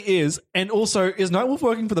definitely is. And also, is Nightwolf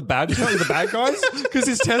working for the bad guys? Because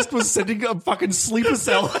his test was sending a fucking sleeper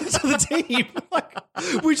cell into the team.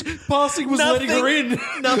 Which passing was letting her in.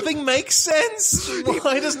 Nothing makes sense.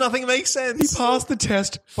 Why does nothing make sense? He passed the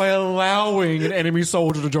test by allowing an enemy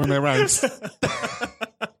soldier to join their ranks.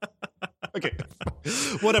 Okay.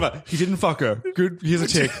 Whatever. He didn't fuck her. Good. Here's a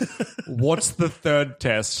tick. What's the third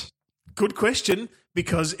test? Good question.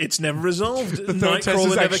 because it's never resolved. third test is Nightcrawler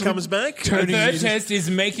never actually comes back. The third test is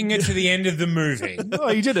making it to the end of the movie. Oh,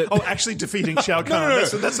 you did it. Oh, actually defeating Shao Kahn. No.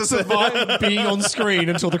 That's a Survive being on screen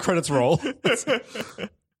until the credits roll.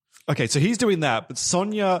 Okay, so he's doing that, but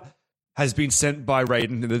Sonya has been sent by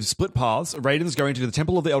Raiden. They've split paths. Raiden's going to the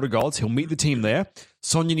Temple of the Elder Gods. He'll meet the team there.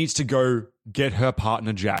 Sonya needs to go get her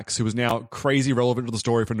partner, Jax, who is now crazy relevant to the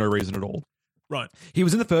story for no reason at all. Right. He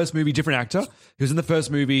was in the first movie, different actor. He was in the first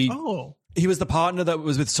movie. Oh. He was the partner that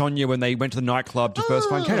was with Sonya when they went to the nightclub to first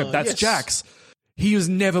find Kano. That's yes. Jax. He was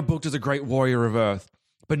never booked as a great warrior of Earth.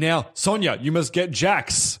 But now, Sonya, you must get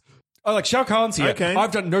Jax. Oh, like Shao Kahn's here. Okay.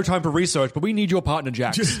 I've done no time for research, but we need your partner,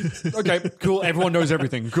 Jax. Okay, cool. Everyone knows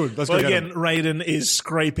everything. Good. Let's Well, go get again, him. Raiden is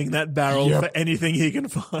scraping that barrel Yep. for anything he can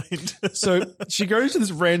find. So she goes to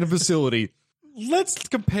this random facility. Let's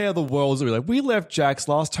compare the worlds. We left Jax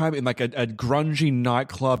last time in like a grungy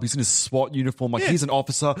nightclub. He's in his SWAT uniform, like he's an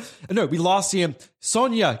officer. And no, we last see him.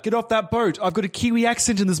 Sonya, get off that boat. I've got a Kiwi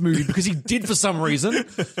accent in this movie because he did for some reason.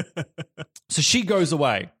 So she goes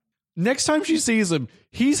away. Next time she sees him,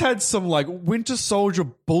 he's had some like Winter Soldier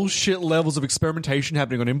bullshit levels of experimentation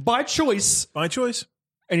happening on him by choice. By choice.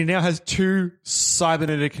 And he now has 2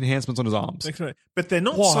 cybernetic enhancements on his arms. But they're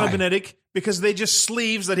not Why? cybernetic because they're just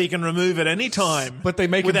sleeves that he can remove at any time. But they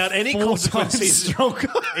make without him any 4 consequences. times stronger.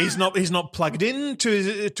 He's not plugged in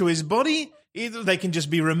to his body. Either they can just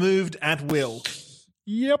be removed at will.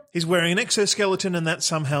 Yep. He's wearing an exoskeleton, and that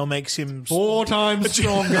somehow makes him 4 times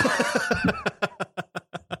stronger.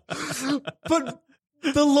 But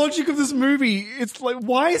the logic of this movie, it's like,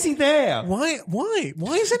 why is he there? Why?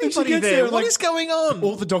 Why is she anybody gets there? there, What like- is going on?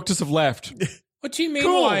 All the doctors have left. What do you mean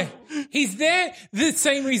Cool. why? He's there the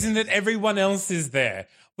same reason that everyone else is there.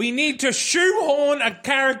 We need to shoehorn a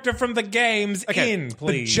character from the games in,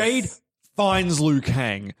 please. But Jade finds Liu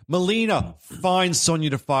Kang. Melina finds Sonya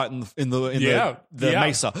to fight in the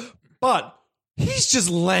Mesa. But he's just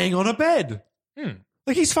laying on a bed.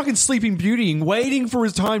 Like he's fucking Sleeping Beautying, waiting for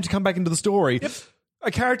his time to come back into the story. Yep. A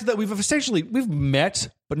character that we've met,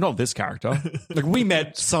 but not this character. Like we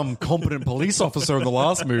met some competent police officer in the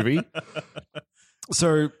last movie.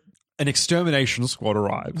 So an extermination squad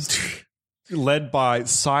arrives, led by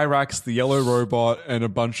Cyrax, the yellow robot, and a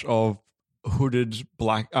bunch of hooded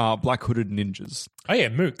black hooded ninjas. Oh yeah,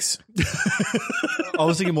 mooks. I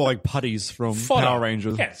was thinking more like putties from Fodder. Power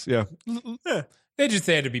Rangers. Yes. Yeah. They're just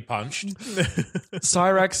there to be punched.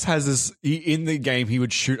 Cyrax has this, in the game, he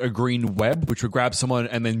would shoot a green web, which would grab someone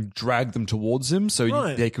and then drag them towards him. So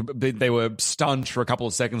Right. they were stunned for a couple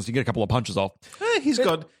of seconds to get a couple of punches off. He's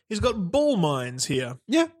got ball mines here.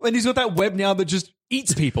 Yeah. And he's got that web now that just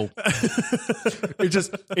eats people.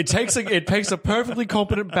 It takes a perfectly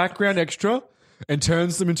competent background extra and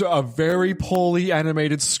turns them into a very poorly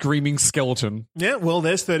animated screaming skeleton. Yeah, well,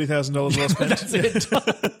 there's $30,000 well spent. That's it.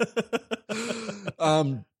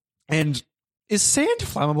 And is sand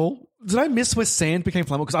flammable? Did I miss where sand became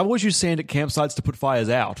flammable? Because I've always used sand at campsites to put fires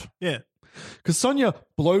out. Yeah. Because Sonya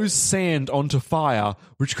blows sand onto fire,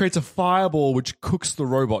 which creates a fireball which cooks the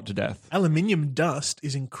robot to death. Aluminium dust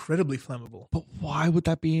is incredibly flammable. But why would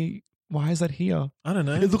that be? Why is that here? I don't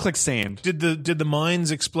know. It looked like sand. Did the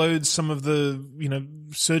mines explode some of the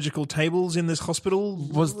surgical tables in this hospital?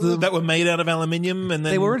 That were made out of aluminium? And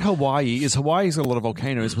then They were in Hawaii. Hawaii's got a lot of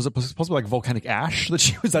volcanoes. Was it possibly like volcanic ash?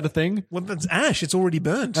 Was that a thing? Well, that's ash. It's already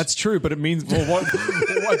burnt. That's true, but it means a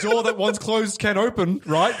door that once closed can open,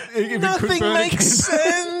 right? If it could Nothing burn, it makes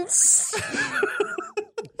can- sense.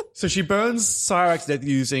 So she burns Cyrax to death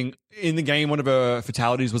using, in the game, one of her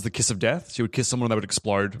fatalities was the kiss of death. She would kiss someone that would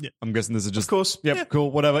explode. Yeah. I'm guessing this is just... Of course. Yep, Yeah.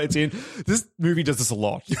 cool, whatever, it's in. This movie does this a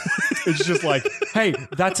lot. It's just like, hey,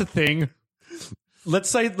 that's a thing.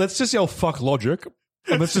 Let's just yell fuck logic,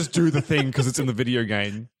 and let's just do the thing because it's in the video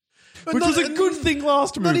game. Which was a good thing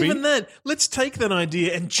last movie. Not even that. Let's take that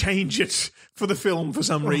idea and change it for the film for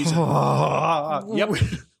some reason. Yep.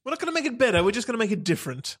 We're not going to make it better. We're just going to make it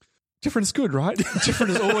different. Different's good, right?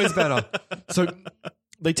 Different is always better. So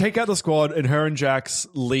they take out the squad, and her and Jax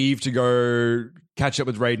leave to go catch up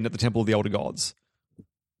with Raiden at the Temple of the Elder Gods.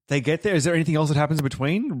 They get there. Is there anything else that happens in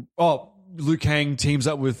between? Oh, Liu Kang teams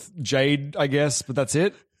up with Jade, I guess, but that's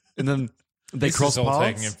it. And then they This cross is all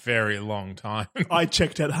paths. taking a very long time. I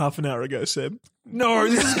checked out half an hour ago, Seb. No,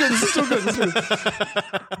 this is good. This is still good. This is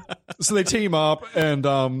good. So they team up, and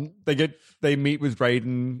they meet with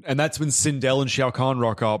Raiden, and that's when Sindel and Shao Kahn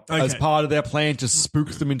rock up as part of their plan to spook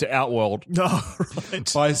them into Outworld. Oh,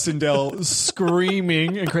 right. By Sindel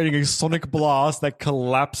screaming and creating a sonic blast that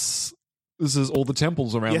collapses all the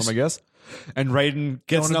temples around Yes. them, I guess. And Raiden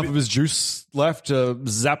gets enough of his juice left to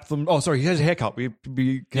zap them. Oh, sorry, he has a haircut. He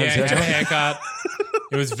Yeah, has a get a haircut. haircut.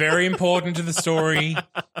 It was very important to the story.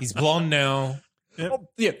 He's blonde now. Oh,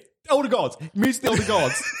 yeah, Elder Gods. He meets the Elder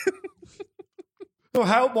Gods.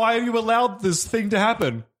 Oh, why have you allowed this thing to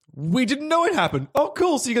happen? We didn't know it happened. Oh,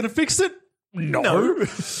 cool. So you're going to fix it? No.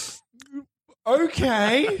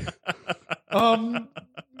 Okay. How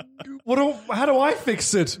do I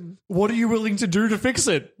fix it? What are you willing to do to fix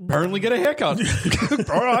it? Apparently get a haircut.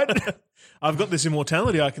 All right. I've got this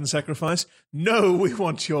immortality I can sacrifice. No, we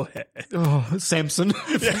want your hair. Oh, Samson.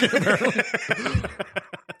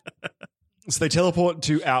 So they teleport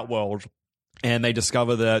to Outworld, and they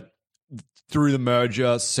discover that through the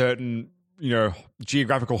merger, certain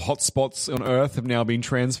geographical hotspots on Earth have now been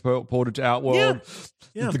transported to Outworld.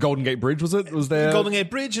 Yeah. The Golden Gate Bridge was there? The Golden Gate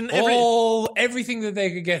Bridge and everything that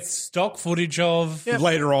they could get stock footage of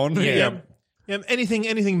later on. Yeah,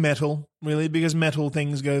 anything metal, really, because metal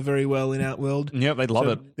things go very well in Outworld. Yeah, they'd love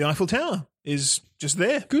it. The Eiffel Tower is just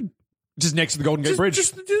there. Good. Just next to the Golden Gate Bridge.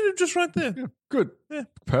 Just right there. Yeah, good. Yeah.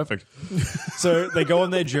 Perfect. So they go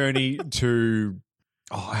on their journey to...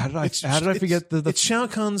 Oh, how did I forget the... It's Shao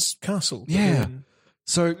Kahn's castle. Yeah.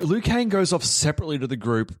 So Liu Kang goes off separately to the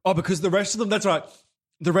group. Oh, because the rest of them... That's right.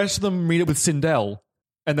 The rest of them meet up with Sindel,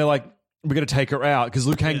 and they're like, we're going to take her out, because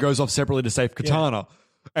Liu Kang goes off separately to save Katana.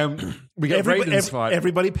 And we get Raiden's fight.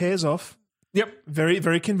 Everybody pairs off. Yep. Very,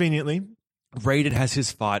 very conveniently. Raiden has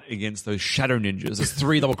his fight against those shadow ninjas. There's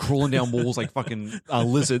three that were crawling down walls like fucking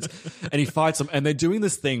lizards, and he fights them. And they're doing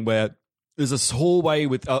this thing where there's this hallway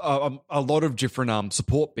with a lot of different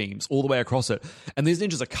support beams all the way across it, and these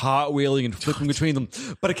ninjas are cartwheeling and flipping between them.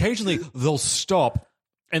 But occasionally they'll stop,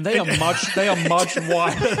 and they are much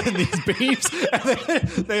wider than these beams, and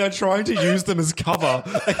they are trying to use them as cover.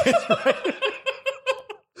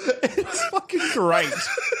 It's fucking great.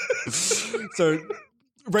 So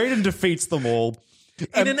Raiden defeats them all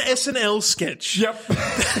in an SNL sketch. Yep.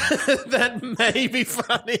 That may be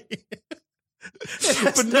funny.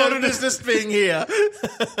 But not a business being here.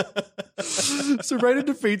 So Raiden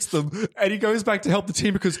defeats them, and he goes back to help the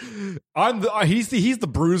team because he's the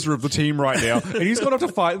bruiser of the team right now, and he's gone off to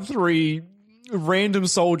fight three random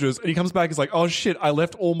soldiers, and he comes back and is like, oh shit, I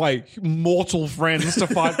left all my mortal friends to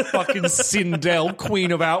fight fucking Sindel,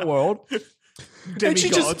 Queen of Outworld.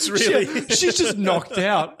 Demigods, really. She's just knocked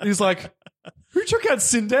out. And he's like, who took out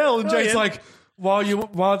Sindel? And Jay's like, while you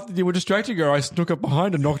were distracting her, I snuck up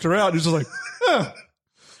behind and knocked her out. And he's just like, huh.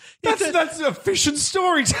 That's efficient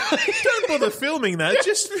storytelling. Don't bother filming that.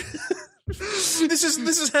 Just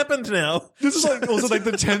this has happened now. This is also like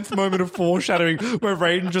the 10th moment of foreshadowing where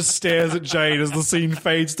Raiden just stares at Jade as the scene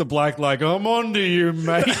fades to black, like, I'm on to you,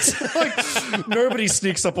 mate. Like, nobody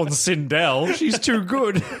sneaks up on Sindel. She's too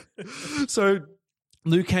good. So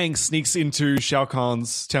Liu Kang sneaks into Shao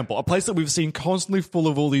Kahn's temple, a place that we've seen constantly full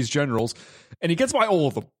of all these generals, and he gets by all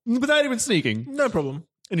of them without even sneaking. No problem.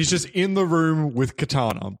 And he's just in the room with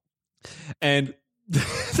Katana. And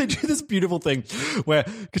they do this beautiful thing where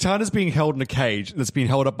Katana's being held in a cage that's being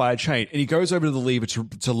held up by a chain, and he goes over to the lever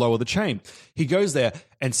to lower the chain. He goes there,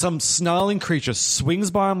 and some snarling creature swings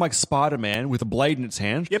by him like Spider-Man with a blade in its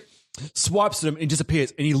hand. Yep. Swipes at him and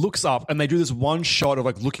disappears, and he looks up, and they do this one shot of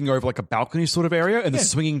like looking over like a balcony sort of area and the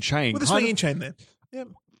swinging chain. With a swinging chain there. Yep.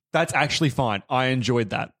 That's actually fine. I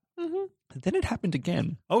enjoyed that. Mm-hmm. Then it happened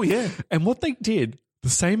again. Oh, yeah. And what they did, the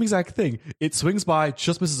same exact thing. It swings by,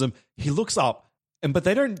 just misses him. He looks up, but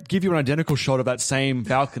they don't give you an identical shot of that same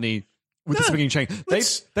balcony with the swinging chain.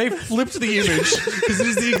 They flipped the image because it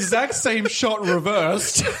is the exact same shot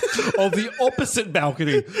reversed of the opposite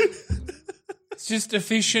balcony. It's just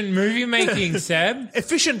efficient movie making, Seb.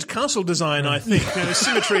 Efficient castle design, I think.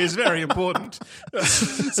 Symmetry is very important.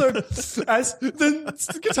 So then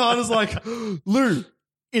Katana's like, Lou,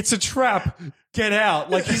 it's a trap. Get out.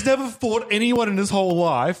 Like, he's never fought anyone in his whole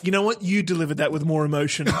life. You know what? You delivered that with more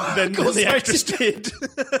emotion than the actress did.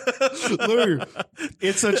 Lou,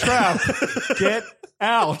 it's a trap. Get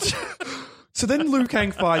out. So then Liu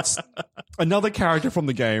Kang fights another character from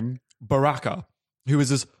the game, Baraka, who is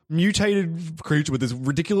this mutated creature with this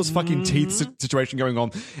ridiculous fucking teeth situation going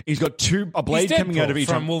on. He's got a blade coming out of each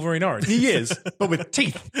from Wolverine Origins. He is, but with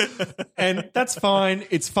teeth. And that's fine.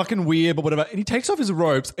 It's fucking weird, but whatever. And he takes off his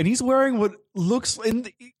robes, and he's wearing what looks in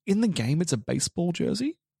the game, it's a baseball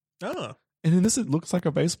jersey. Oh. And in this, it looks like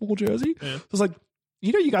a baseball jersey. Yeah. So it's like,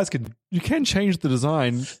 you guys you can change the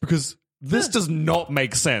design because this does not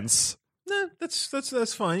make sense. No,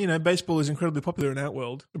 that's fine. Baseball is incredibly popular in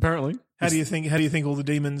Outworld. Apparently. How do you think all the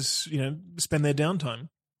demons, spend their downtime?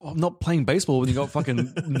 Well, I'm not playing baseball when you got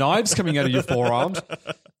fucking knives coming out of your forearms.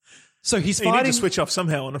 So he's fighting. You need to switch off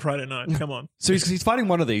somehow on a Friday night. Come on. So he's fighting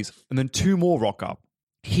one of these, and then two more rock up.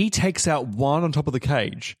 He takes out one on top of the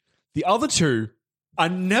cage. The other two are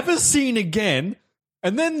never seen again.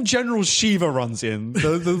 And then General Shiva runs in,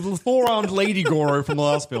 the four-armed Lady Goro from the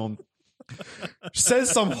last film, says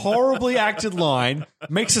some horribly acted line,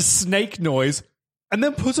 makes a snake noise, and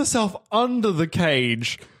then puts herself under the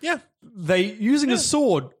cage. Yeah. They, using a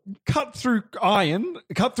sword, cut through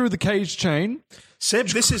the cage chain. Seb,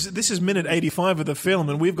 this is minute 85 of the film,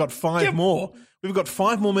 and we've got five more. We've got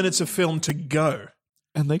 5 more minutes of film to go.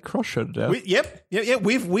 And they crush her to death.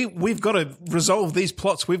 We've got to resolve these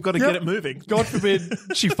plots. We've got to get it moving. God forbid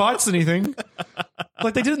she fights anything.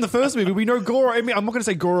 Like they did in the first movie. We know Goro. I mean, I'm not going to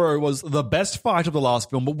say Goro was the best fight of the last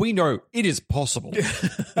film, but we know it is possible.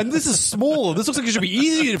 And this is smaller. This looks like it should be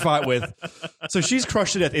easy to fight with. So she's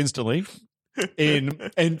crushed to death instantly. And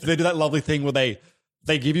they do that lovely thing where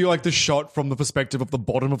they give you like the shot from the perspective of the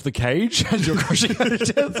bottom of the cage as you're crushing her to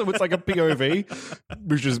death. So it's like a POV,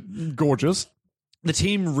 which is gorgeous. The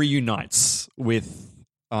team reunites with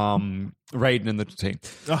Raiden and the team.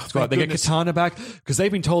 They get Katana back because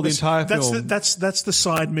they've been told the entire film. That's the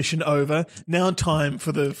side mission over. Now time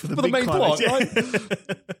for the big main climax. plot.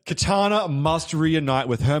 Right? Katana must reunite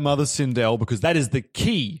with her mother Sindel because that is the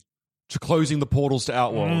key to closing the portals to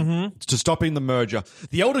Outworld, to stopping the merger.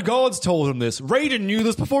 The Elder Gods told him this. Raiden knew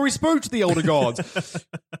this before he spoke to the Elder Gods.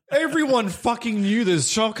 Everyone fucking knew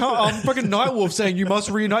this. Fucking Nightwolf saying you must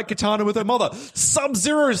reunite Katana with her mother.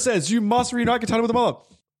 Sub-Zero says you must reunite Katana with her mother.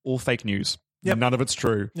 All fake news. Yep. None of it's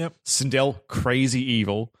true. Yep. Sindel, crazy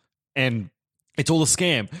evil. And it's all a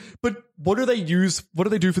scam. But what do they do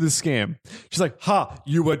for this scam? She's like,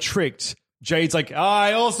 you were tricked. Jade's like,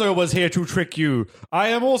 I also was here to trick you. I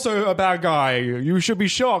am also a bad guy. You should be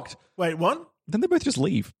shocked. Wait, what? Then they both just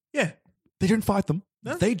leave. Yeah. They don't fight them.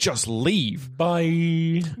 No. They just leave.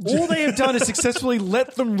 Bye. All they have done is successfully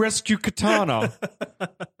let them rescue Katana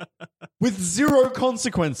with zero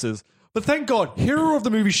consequences. But thank God, hero of the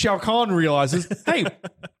movie Shao Kahn realizes, hey,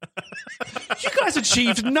 you guys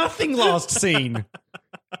achieved nothing last scene.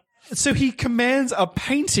 So he commands a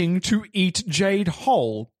painting to eat Jade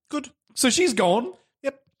whole. Good. So she's gone.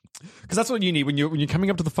 Yep. Because that's what you need when you're coming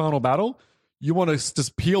up to the final battle. You want to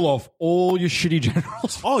just peel off all your shitty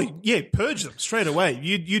generals. Oh, yeah, purge them straight away.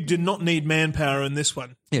 You do not need manpower in this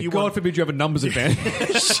one. Yeah, God forbid you have a numbers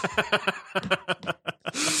advantage.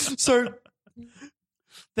 So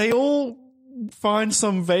they all find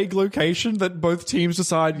some vague location that both teams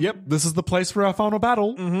decide, yep, this is the place for our final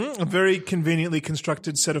battle. Mm-hmm. A very conveniently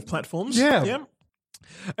constructed set of platforms. Yeah.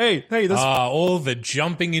 Hey, this all the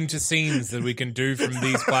jumping into scenes that we can do from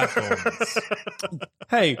these platforms.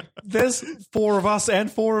 Hey, there's 4 of us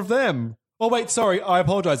and 4 of them. Oh, wait, sorry, I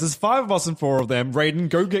apologize. There's 5 of us and 4 of them. Raiden,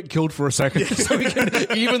 go get killed for a second so we can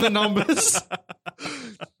even the numbers.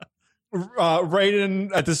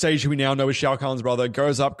 Raiden, at this stage, who we now know is Shao Kahn's brother,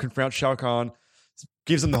 goes up, confronts Shao Kahn,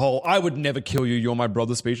 gives him the whole, I would never kill you, you're my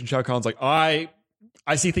brother speech. And Shao Kahn's like, I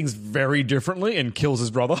see things very differently, and kills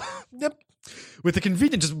his brother. Yep. With a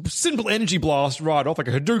convenient, just simple energy blast right off, like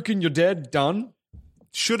a Hadouken, you're dead, done.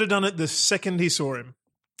 Should have done it the second he saw him.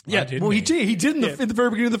 Yeah, didn't well, he did. He did in the very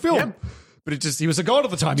beginning of the film. Yep. But he was a god at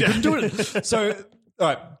the time. He couldn't do it. So, all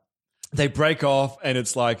right. They break off, and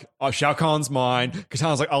it's like, Shao Kahn's mine.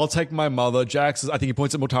 Katana's like, I'll take my mother. Jax, I think he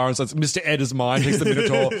points at Motaro and says, Mr. Ed is mine, takes the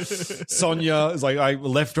Minotaur. Sonya is like,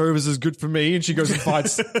 leftovers is good for me. And she goes and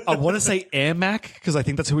fights, I want to say Ermac, because I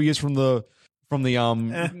think that's who he is from the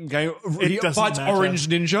game. He fights matter. Orange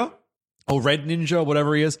Ninja, or Red Ninja,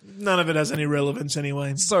 whatever he is. None of it has any relevance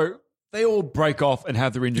anyway. So they all break off and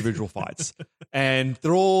have their individual fights. And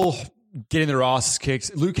they're all getting their asses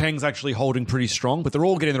kicked. Liu Kang's actually holding pretty strong, but they're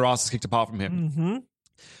all getting their asses kicked apart from him. Mm-hmm.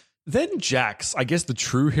 Then Jax, I guess the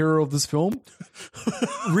true hero of this film,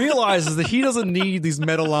 realizes that he doesn't need these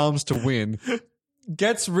metal arms to win,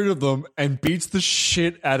 gets rid of them, and beats the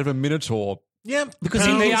shit out of a Minotaur. Yeah. Because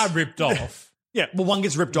They are ripped off. Yeah, well, one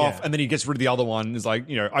gets ripped off, Yeah. and then he gets rid of the other one and is like,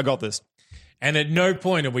 I got this. And at no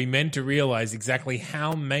point are we meant to realize exactly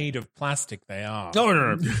how made of plastic they are.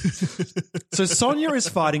 No. So Sonya is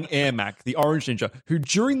fighting Ermac, the orange ninja, who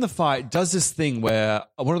during the fight does this thing where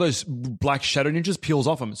one of those black shadow ninjas peels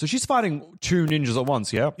off him. So she's fighting 2 ninjas at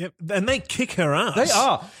once, yeah? Yep. And they kick her ass. They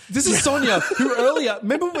are. This is Sonya, who earlier,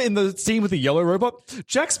 remember in the scene with the yellow robot?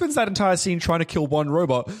 Jack spends that entire scene trying to kill one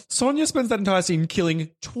robot. Sonya spends that entire scene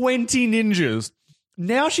killing 20 ninjas.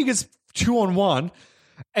 Now she gets 2-on-1.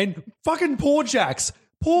 And fucking poor Jax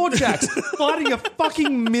fighting a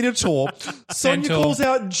fucking Minotaur. Sonya Centaur. calls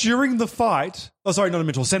out during the fight. Oh, sorry, not a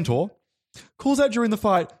Minotaur, Centaur. Calls out during the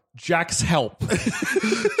fight, Jax, help.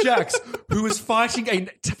 Jax, who is fighting a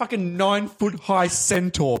fucking 9-foot high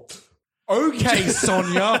Centaur, okay,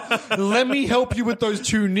 Sonya, let me help you with those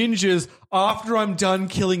 2 ninjas after I'm done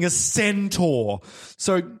killing a centaur.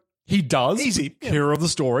 So he does. Easy. Yeah. Hero of the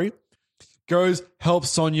story. Goes, helps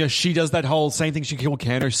Sonya. She does that whole same thing she killed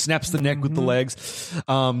Kano, snaps the neck with the legs. It's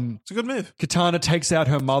a good move. Katana takes out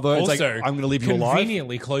her mother. Also, it's like, I'm going to leave you alive.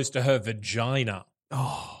 Conveniently close to her vagina.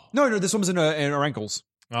 No, this one was in her ankles.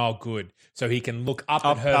 Oh, good. So he can look up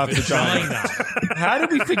at her vagina. vagina. How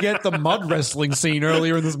did we forget the mud wrestling scene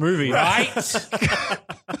earlier in this movie? Right?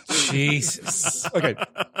 Jesus. Okay.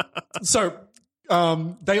 So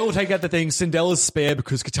they all take out the thing. Cinderella's spare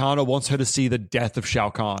because Katana wants her to see the death of Shao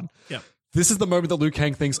Kahn. Yeah. This is the moment that Liu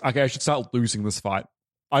Kang thinks, okay, I should start losing this fight.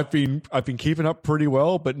 I've been keeping up pretty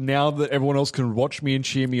well, but now that everyone else can watch me and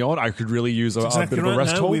cheer me on, I could really use a bit of a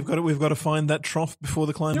rest hold. We've got to find that trough before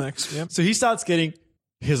the climax. Yep. So he starts getting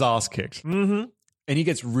his ass kicked. Mm-hmm. And he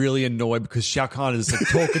gets really annoyed because Shao Kahn is like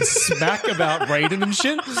talking smack about Raiden and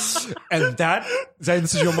shit. And Zane,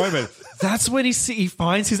 this is your moment. That's when he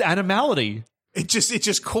finds his animality. It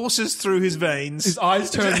just courses through his veins. His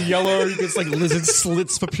eyes turn yellow. He gets like lizard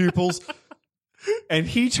slits for pupils. And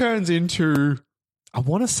he turns into, I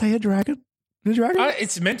want to say a dragon. A dragon?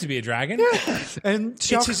 It's meant to be a dragon. Yeah. And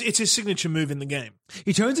it's his signature move in the game.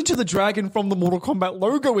 he turns into the dragon from the Mortal Kombat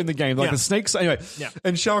logo in the game, like Yeah. a snake. Anyway, Yeah.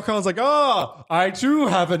 and Shao Kahn's like, I too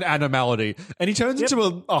have an animality. And he turns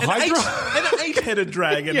into a hydra. An 8-headed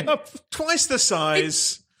dragon. Yep. Twice the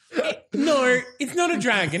size. No, it's not a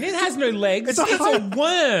dragon. It has no legs. It's a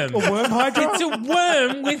worm. A worm hydra? It's a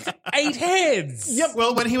worm with 8 heads. Yep.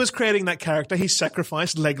 Well, when he was creating that character, he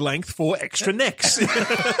sacrificed leg length for extra necks.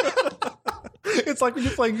 It's like when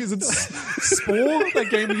you're playing, is it Spore? That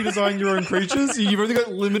game where you design your own creatures? You've only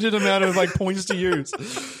got limited amount of like points to use.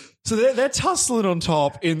 So they're tussling on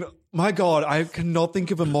top in, my God, I cannot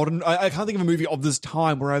think of a modern, I can't think of a movie of this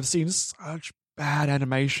time where I've seen such bad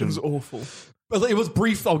animation. It was awful. But it was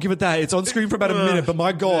brief, I'll give it that. It's on screen for about a minute, but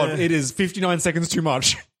my God, it is 59 seconds too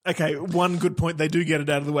much. Okay, one good point. They do get it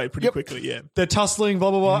out of the way pretty quickly, yeah. They're tussling,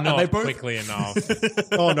 blah, blah, blah. Not and they both, quickly enough.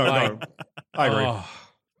 Oh, no, Like- no. I agree. Oh,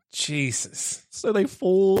 Jesus. So they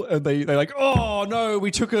fall and they're like, oh no,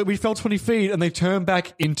 we fell 20 feet and they turn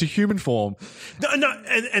back into human form. No,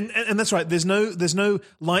 and that's right. There's no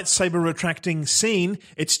lightsaber retracting scene.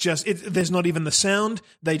 It's just there's not even the sound.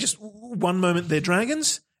 They just one moment they're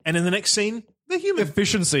dragons, and in the next scene they're human.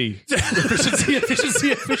 Efficiency.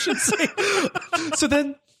 Efficiency. So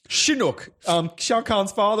then Shinnok, Shao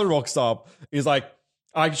Kahn's father, rocks up. He's like,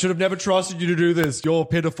 I should have never trusted you to do this. You're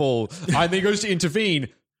pitiful. And then he goes to intervene.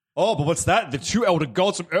 Oh, but what's that? The 2 elder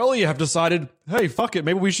gods from earlier have decided, hey, fuck it,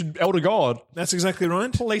 maybe we should elder god. That's exactly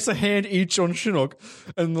right. Place a hand each on Shinnok.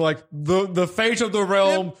 And like, the fate of the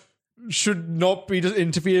realm should not be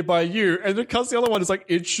interfered by you. And then cuts the other one. It's like,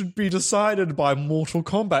 it should be decided by Mortal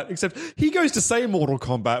Kombat. Except he goes to say Mortal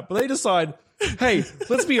Kombat, but they decide, hey,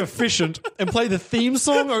 let's be efficient and play the theme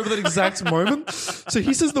song over that exact moment. So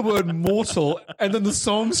he says the word mortal, and then the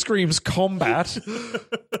song screams combat.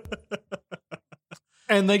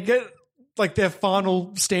 And they get like their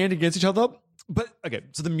final stand against each other. But okay,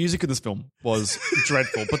 so the music in this film was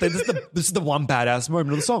dreadful. But then this is the one badass moment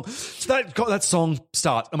of the song. So that song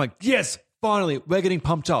starts. I'm like, yes, finally, we're getting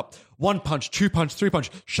pumped up. 1 punch, 2 punch, 3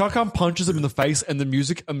 punch. Shao Kahn punches him in the face, and the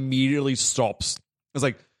music immediately stops. I was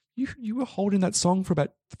like, you were holding that song for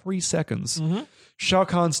about 3 seconds. Mm-hmm. Shao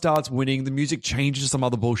Kahn starts winning. The music changes to some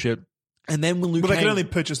other bullshit. And then when Liu Kang... Well, they can only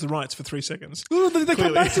purchase the rights for 3 seconds. Oh, they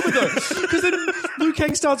come back to it though. Because then Liu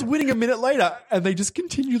Kang starts winning a minute later, and they just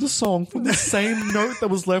continue the song from the same note that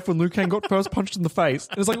was left when Liu Kang got first punched in the face.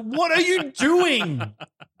 And it's like, what are you doing?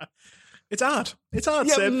 It's art. It's art,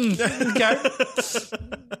 Yep. Seb.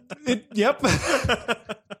 Okay. Yep.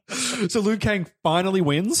 So Liu Kang finally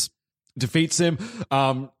wins, defeats him.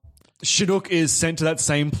 Shinnok is sent to that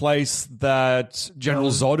same place that General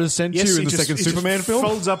Zod is sent to in the second Superman film.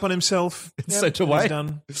 Folds up on himself. Sent away. He's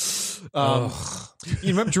done. You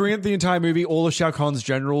remember during the entire movie, all of Shao Kahn's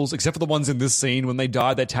generals, except for the ones in this scene, when they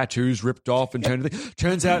died, their tattoos ripped off and turned.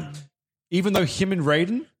 Turns out, even though him and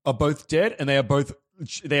Raiden are both dead, and they are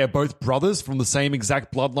both brothers from the same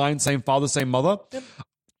exact bloodline, same father, same mother. Yep.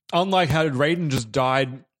 Unlike how Raiden just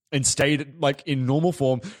died and stayed like in normal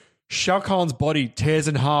form, Shao Kahn's body tears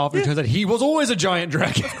in half, and it turns out he was always a giant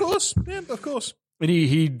dragon. Of course. Yeah, of course. And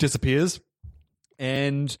he disappears,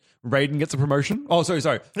 and Raiden gets a promotion. Oh, sorry.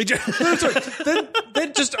 No, sorry.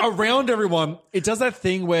 Then just around everyone, it does that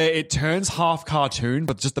thing where it turns half cartoon,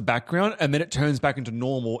 but just the background, and then it turns back into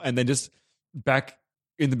normal, and then just back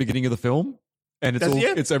in the beginning of the film. And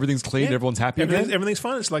it's everything's clean, everyone's happy again. Everything's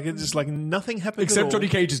fine. It's like nothing happened except at all. Johnny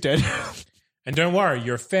Cage is dead. And don't worry,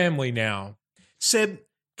 you're family now. Seb,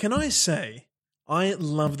 Can I say, I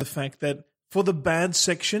love the fact that for the bad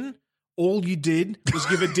section, all you did was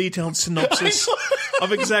give a detailed synopsis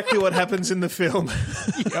of exactly what happens in the film.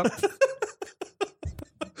 Yep.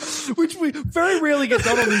 Which we very rarely get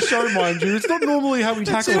done on this show, mind you. It's not normally how we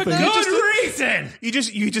tackle things. Good reason.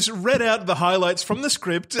 You just read out the highlights from the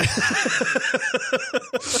script,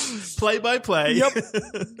 play by play. Yep.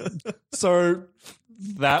 So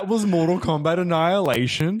that was Mortal Kombat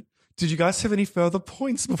Annihilation. Did you guys have any further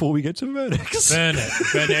points before we get to verdicts? Burn it.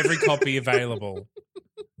 Burn every copy available.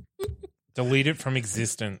 Delete it from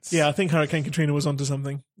existence. Yeah, I think Hurricane Katrina was onto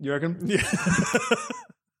something. You reckon? Yeah.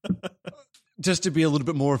 Just to be a little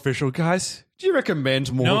bit more official, guys, do you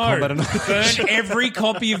recommend Mortal No, Kombat Annihilation? burn every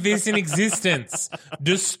copy of this in existence.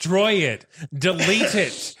 Destroy it. Delete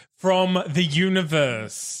it from the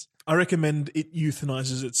universe. I recommend it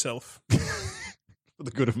euthanizes itself. For the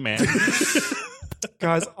good of man.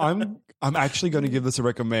 Guys, I'm actually going to give this a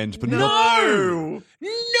recommend, but not. No!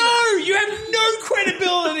 No! You have no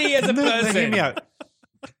credibility as a person. Hear me out.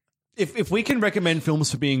 If we can recommend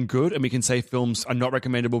films for being good and we can say films are not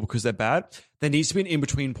recommendable because they're bad, there needs to be an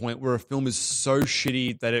in-between point where a film is so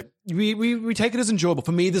shitty that we take it as enjoyable.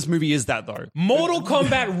 For me, this movie is that, though. Mortal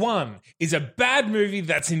Kombat 1 is a bad movie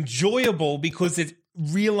that's enjoyable because it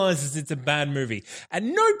realizes it's a bad movie. At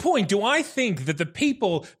no point do I think that the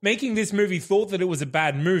people making this movie thought that it was a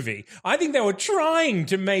bad movie. I think they were trying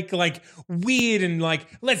to make like weird and like,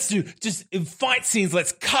 let's do just fight scenes,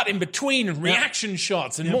 let's cut in between and reaction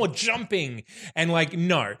shots and more jumping and like,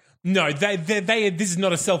 no, they this is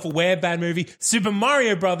not a self-aware bad movie. Super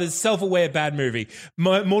Mario Brothers, self-aware bad movie.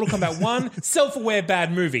 Mortal Kombat 1, self-aware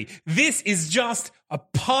bad movie. This is just a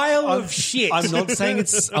pile of shit. I'm not saying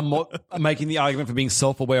I'm not making the argument for being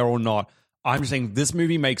self-aware or not. I'm just saying this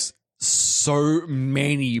movie makes so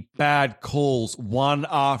many bad calls, one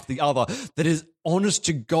after the other, that is honest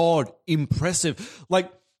to God impressive.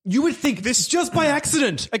 Like, you would think this just by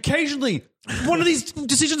accident, occasionally, one of these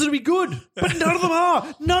decisions would be good, but none of them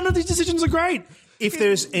are. None of these decisions are great. If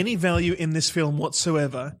there's any value in this film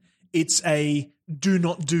whatsoever, it's a do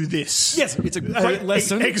not do this. Yes, it's a great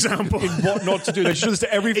lesson example in what not to do. They should do this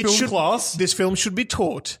to every film class. This film should be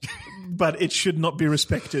taught, but it should not be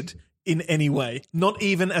respected in any way. Not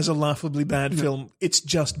even as a laughably bad film. It's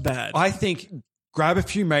just bad. I think grab a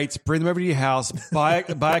few mates, bring them over to your house, buy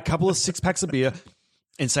a couple of 6-packs of beer,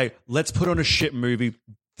 and say, let's put on a shit movie.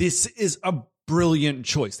 This is a brilliant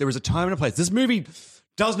choice. There is a time and a place. This movie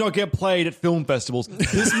does not get played at film festivals.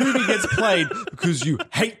 This movie gets played because you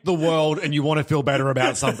hate the world and you want to feel better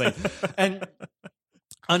about something. And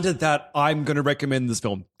under that, I'm going to recommend this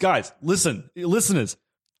film. Guys, listeners,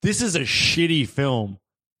 this is a shitty film,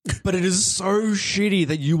 but it is so shitty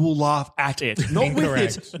that you will laugh at it. Not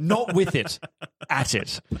with it, at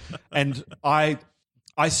it. And I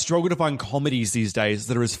struggle to find comedies these days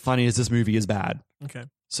that are as funny as this movie is bad. Okay.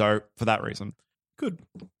 So, for that reason. Good.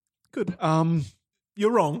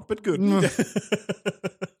 You're wrong, but good.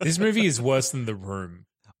 This movie is worse than The Room.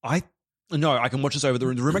 I can watch this over The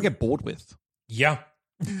Room. The Room I get bored with. Yeah.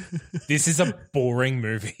 This is a boring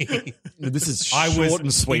movie. This is short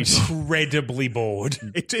and sweet. Incredibly bored.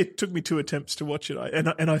 It took me 2 attempts to watch it,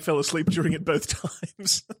 and I fell asleep during it both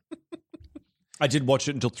times. I did watch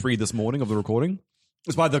it until 3 this morning of the recording.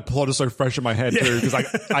 That's why the plot is so fresh in my head, too, because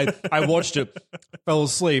I watched it, fell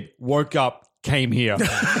asleep, woke up, came here.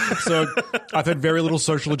 So I've had very little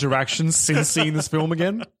social interactions since seeing this film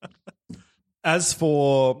again. As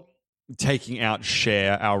for taking out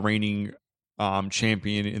Cher, our reigning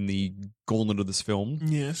champion in the gauntlet of this film,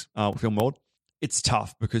 yes, film world, it's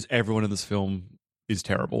tough because everyone in this film is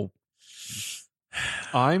terrible.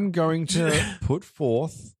 I'm going to put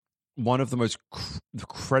forth one of the most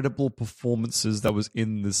credible performances that was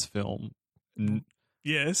in this film.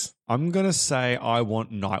 Yes. I'm going to say I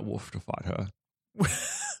want Nightwolf to fight her.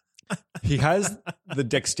 He has the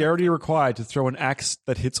dexterity required to throw an axe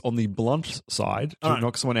that hits on the blunt side to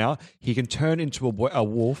knock someone out. He can turn into a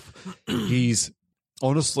wolf. He's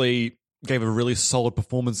honestly gave a really solid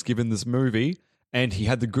performance given this movie, and he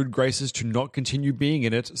had the good graces to not continue being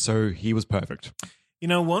in it, so he was perfect. You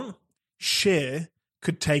know what? Cher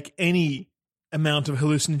could take any amount of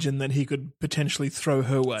hallucinogen that he could potentially throw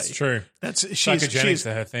her way. It's true. She's Psychogenics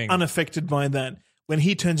are her thing. Unaffected by that. When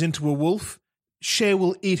he turns into a wolf, Cher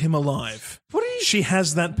will eat him alive. She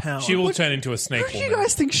has that power. She will turn into a snake Who do woman. you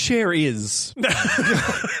guys think Cher is?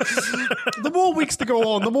 The more weeks to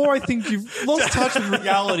go on, the more I think you've lost touch with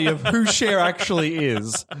reality of who Cher actually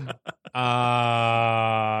is.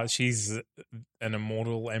 She's an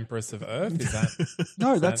immortal empress of Earth? Is that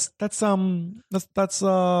No, that's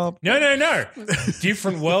no.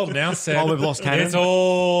 Different world now, Seb. Oh, we've lost canon? It's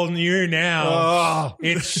all new now. Oh.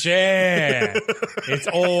 It's Cher. It's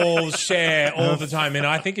all Cher all the time. And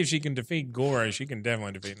I think if she can defeat Goro, she can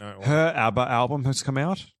definitely defeat no one. Her ABBA album has come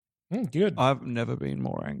out. Good. I've never been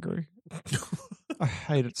more angry. I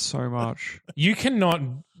hate it so much. You cannot.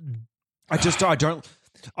 I don't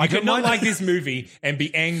Not like this movie and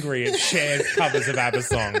be angry at Cher's covers of ABBA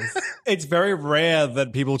songs. It's very rare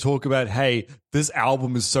that people talk about, hey, this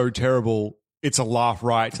album is so terrible, it's a laugh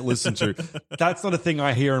right to listen to. That's not a thing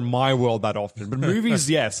I hear in my world that often. But movies,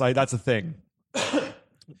 yes, that's a thing.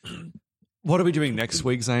 What are we doing next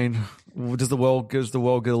week, Zane? Does the world get a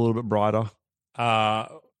little bit brighter?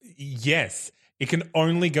 Yes. It can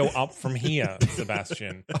only go up from here,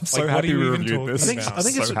 Sebastian. I'm so happy we reviewed this. I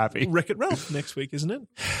think So it's happy. Wreck-It Ralph next week, isn't it?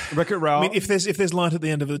 Wreck-It Ralph. I mean, if there's light at the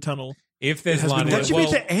end of the tunnel. If there's line, that should be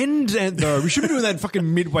the end, though. We should be doing that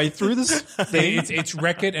fucking midway through this thing. it's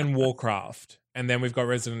Wreck-It and Warcraft, and then we've got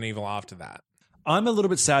Resident Evil after that. I'm a little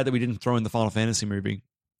bit sad that we didn't throw in the Final Fantasy movie.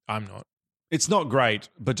 I'm not. It's not great,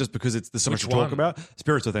 but just because there's so much to Which talk one? about.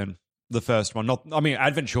 Spirits Within, the first one.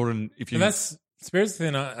 Advent Children. If you, And that's Spirits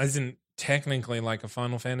Within isn't technically like a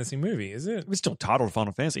Final Fantasy movie, is it? it's still titled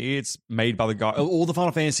Final Fantasy. It's made by the guy. All the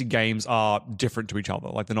Final Fantasy games are different to each other.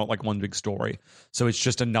 Like they're not like one big story. So it's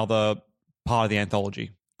just another part of the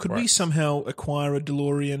anthology. Could we somehow acquire a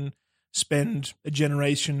DeLorean, spend a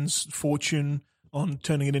generation's fortune on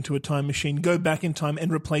turning it into a time machine, go back in time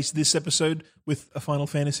and replace this episode with a Final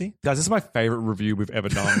Fantasy? Guys, this is my favorite review we've ever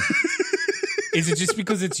done. Is it just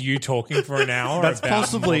because it's you talking for an hour That's about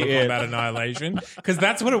possibly Mortal it. Kombat Annihilation? Because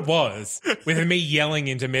that's what it was, with me yelling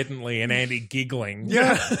intermittently and Andy giggling.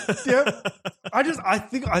 Yeah.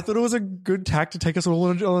 I thought it was a good tack to take us all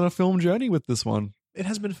on a film journey with this one. It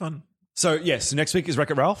has been fun. So, yes, next week is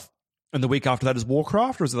Wreck-It Ralph, and the week after that is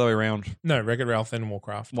Warcraft, or is it the other way around? No, Wreck-It Ralph and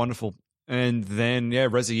Warcraft. Wonderful. And then,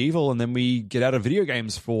 Resident Evil, and then we get out of video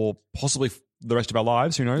games for possibly the rest of our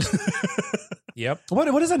lives. Who knows? Yep.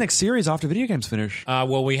 What is our next series after video games finish?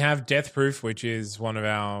 Well, we have Death Proof, which is one of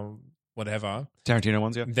our whatever. Tarantino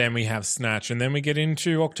ones, yeah. Then we have Snatch, and then we get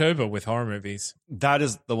into October with horror movies. That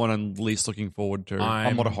is the one I'm least looking forward to.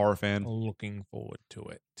 I'm not a horror fan. Looking forward to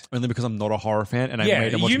it. Only because I'm not a horror fan, and Yeah, I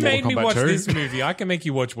made him watch you Mortal made me Kombat watch 2. this movie. I can make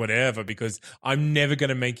you watch whatever because I'm never going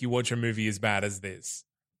to make you watch a movie as bad as this.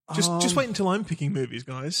 Just wait until I'm picking movies,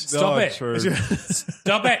 guys. Stop it. True.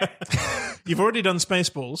 Stop it. You've already done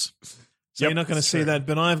Spaceballs, so Yep, you're not going to that's see true. that.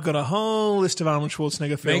 But I've got a whole list of Arnold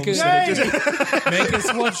Schwarzenegger films. Make us, that are just- make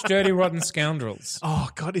us watch Dirty Rotten Scoundrels. oh,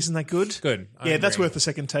 God, isn't that good? Good. I Yeah, that's agree. worth a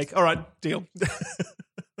second take. All right, deal.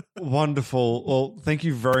 Wonderful. Well, thank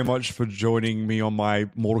you very much for joining me on my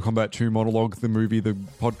Mortal Kombat 2 monologue, the movie, the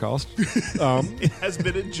podcast. It has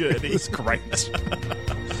been a journey. It's great.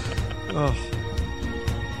 Oh.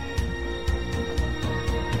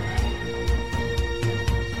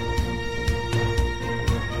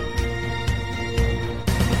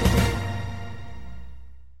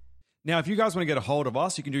 Now, if you guys want to get a hold of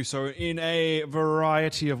us, you can do so in a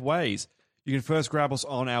variety of ways. You can first grab us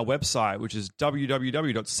on our website, which is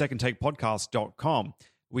www.secondtakepodcast.com.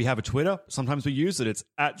 We have a Twitter. Sometimes we use it. It's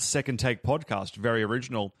at Second Take Podcast. Very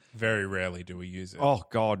original. Very rarely do we use it. Oh,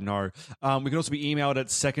 God, no. We can also be emailed at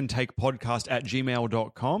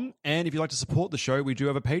secondtakepodcast@gmail.com. And if you'd like to support the show, we do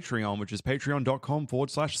have a Patreon, which is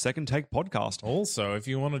patreon.com/secondtakepodcast. Also, if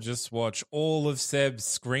you want to just watch all of Seb's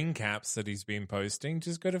screen caps that he's been posting,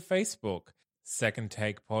 just go to Facebook. Second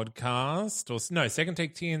Take Podcast. Second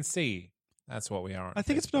Take TNC. That's what we are on. I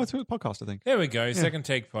think it's a podcast, I think. There we go. Second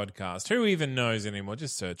Take Podcast. Who even knows anymore?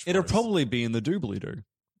 Just search for It'll us. probably be in the doobly-doo.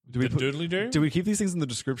 The doodly-doo? Do we keep these things in the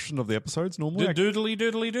description of the episodes normally? The doodly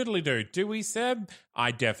doodly doodly doo. Do we, Seb?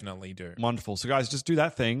 I definitely do. Wonderful. So, guys, just do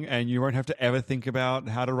that thing, and you won't have to ever think about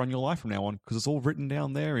how to run your life from now on, because it's all written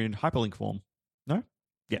down there in hyperlink form. No?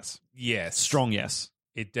 Yes. Yes. Strong yes.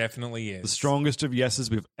 It definitely is. The strongest of yeses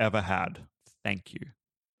we've ever had. Thank you.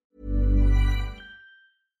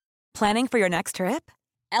 Planning for your next trip?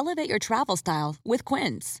 Elevate your travel style with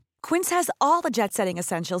Quince. Quince has all the jet-setting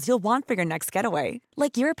essentials you'll want for your next getaway,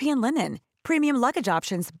 like European linen, premium luggage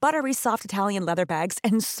options, buttery soft Italian leather bags,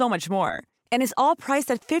 and so much more. And is all priced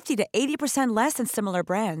at 50 to 80% less than similar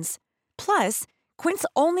brands. Plus, Quince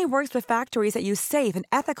only works with factories that use safe and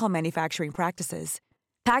ethical manufacturing practices.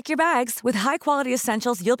 Pack your bags with high-quality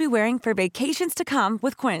essentials you'll be wearing for vacations to come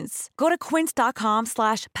with Quince. Go to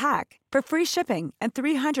quince.com/pack for free shipping and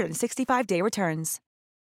 365-day returns.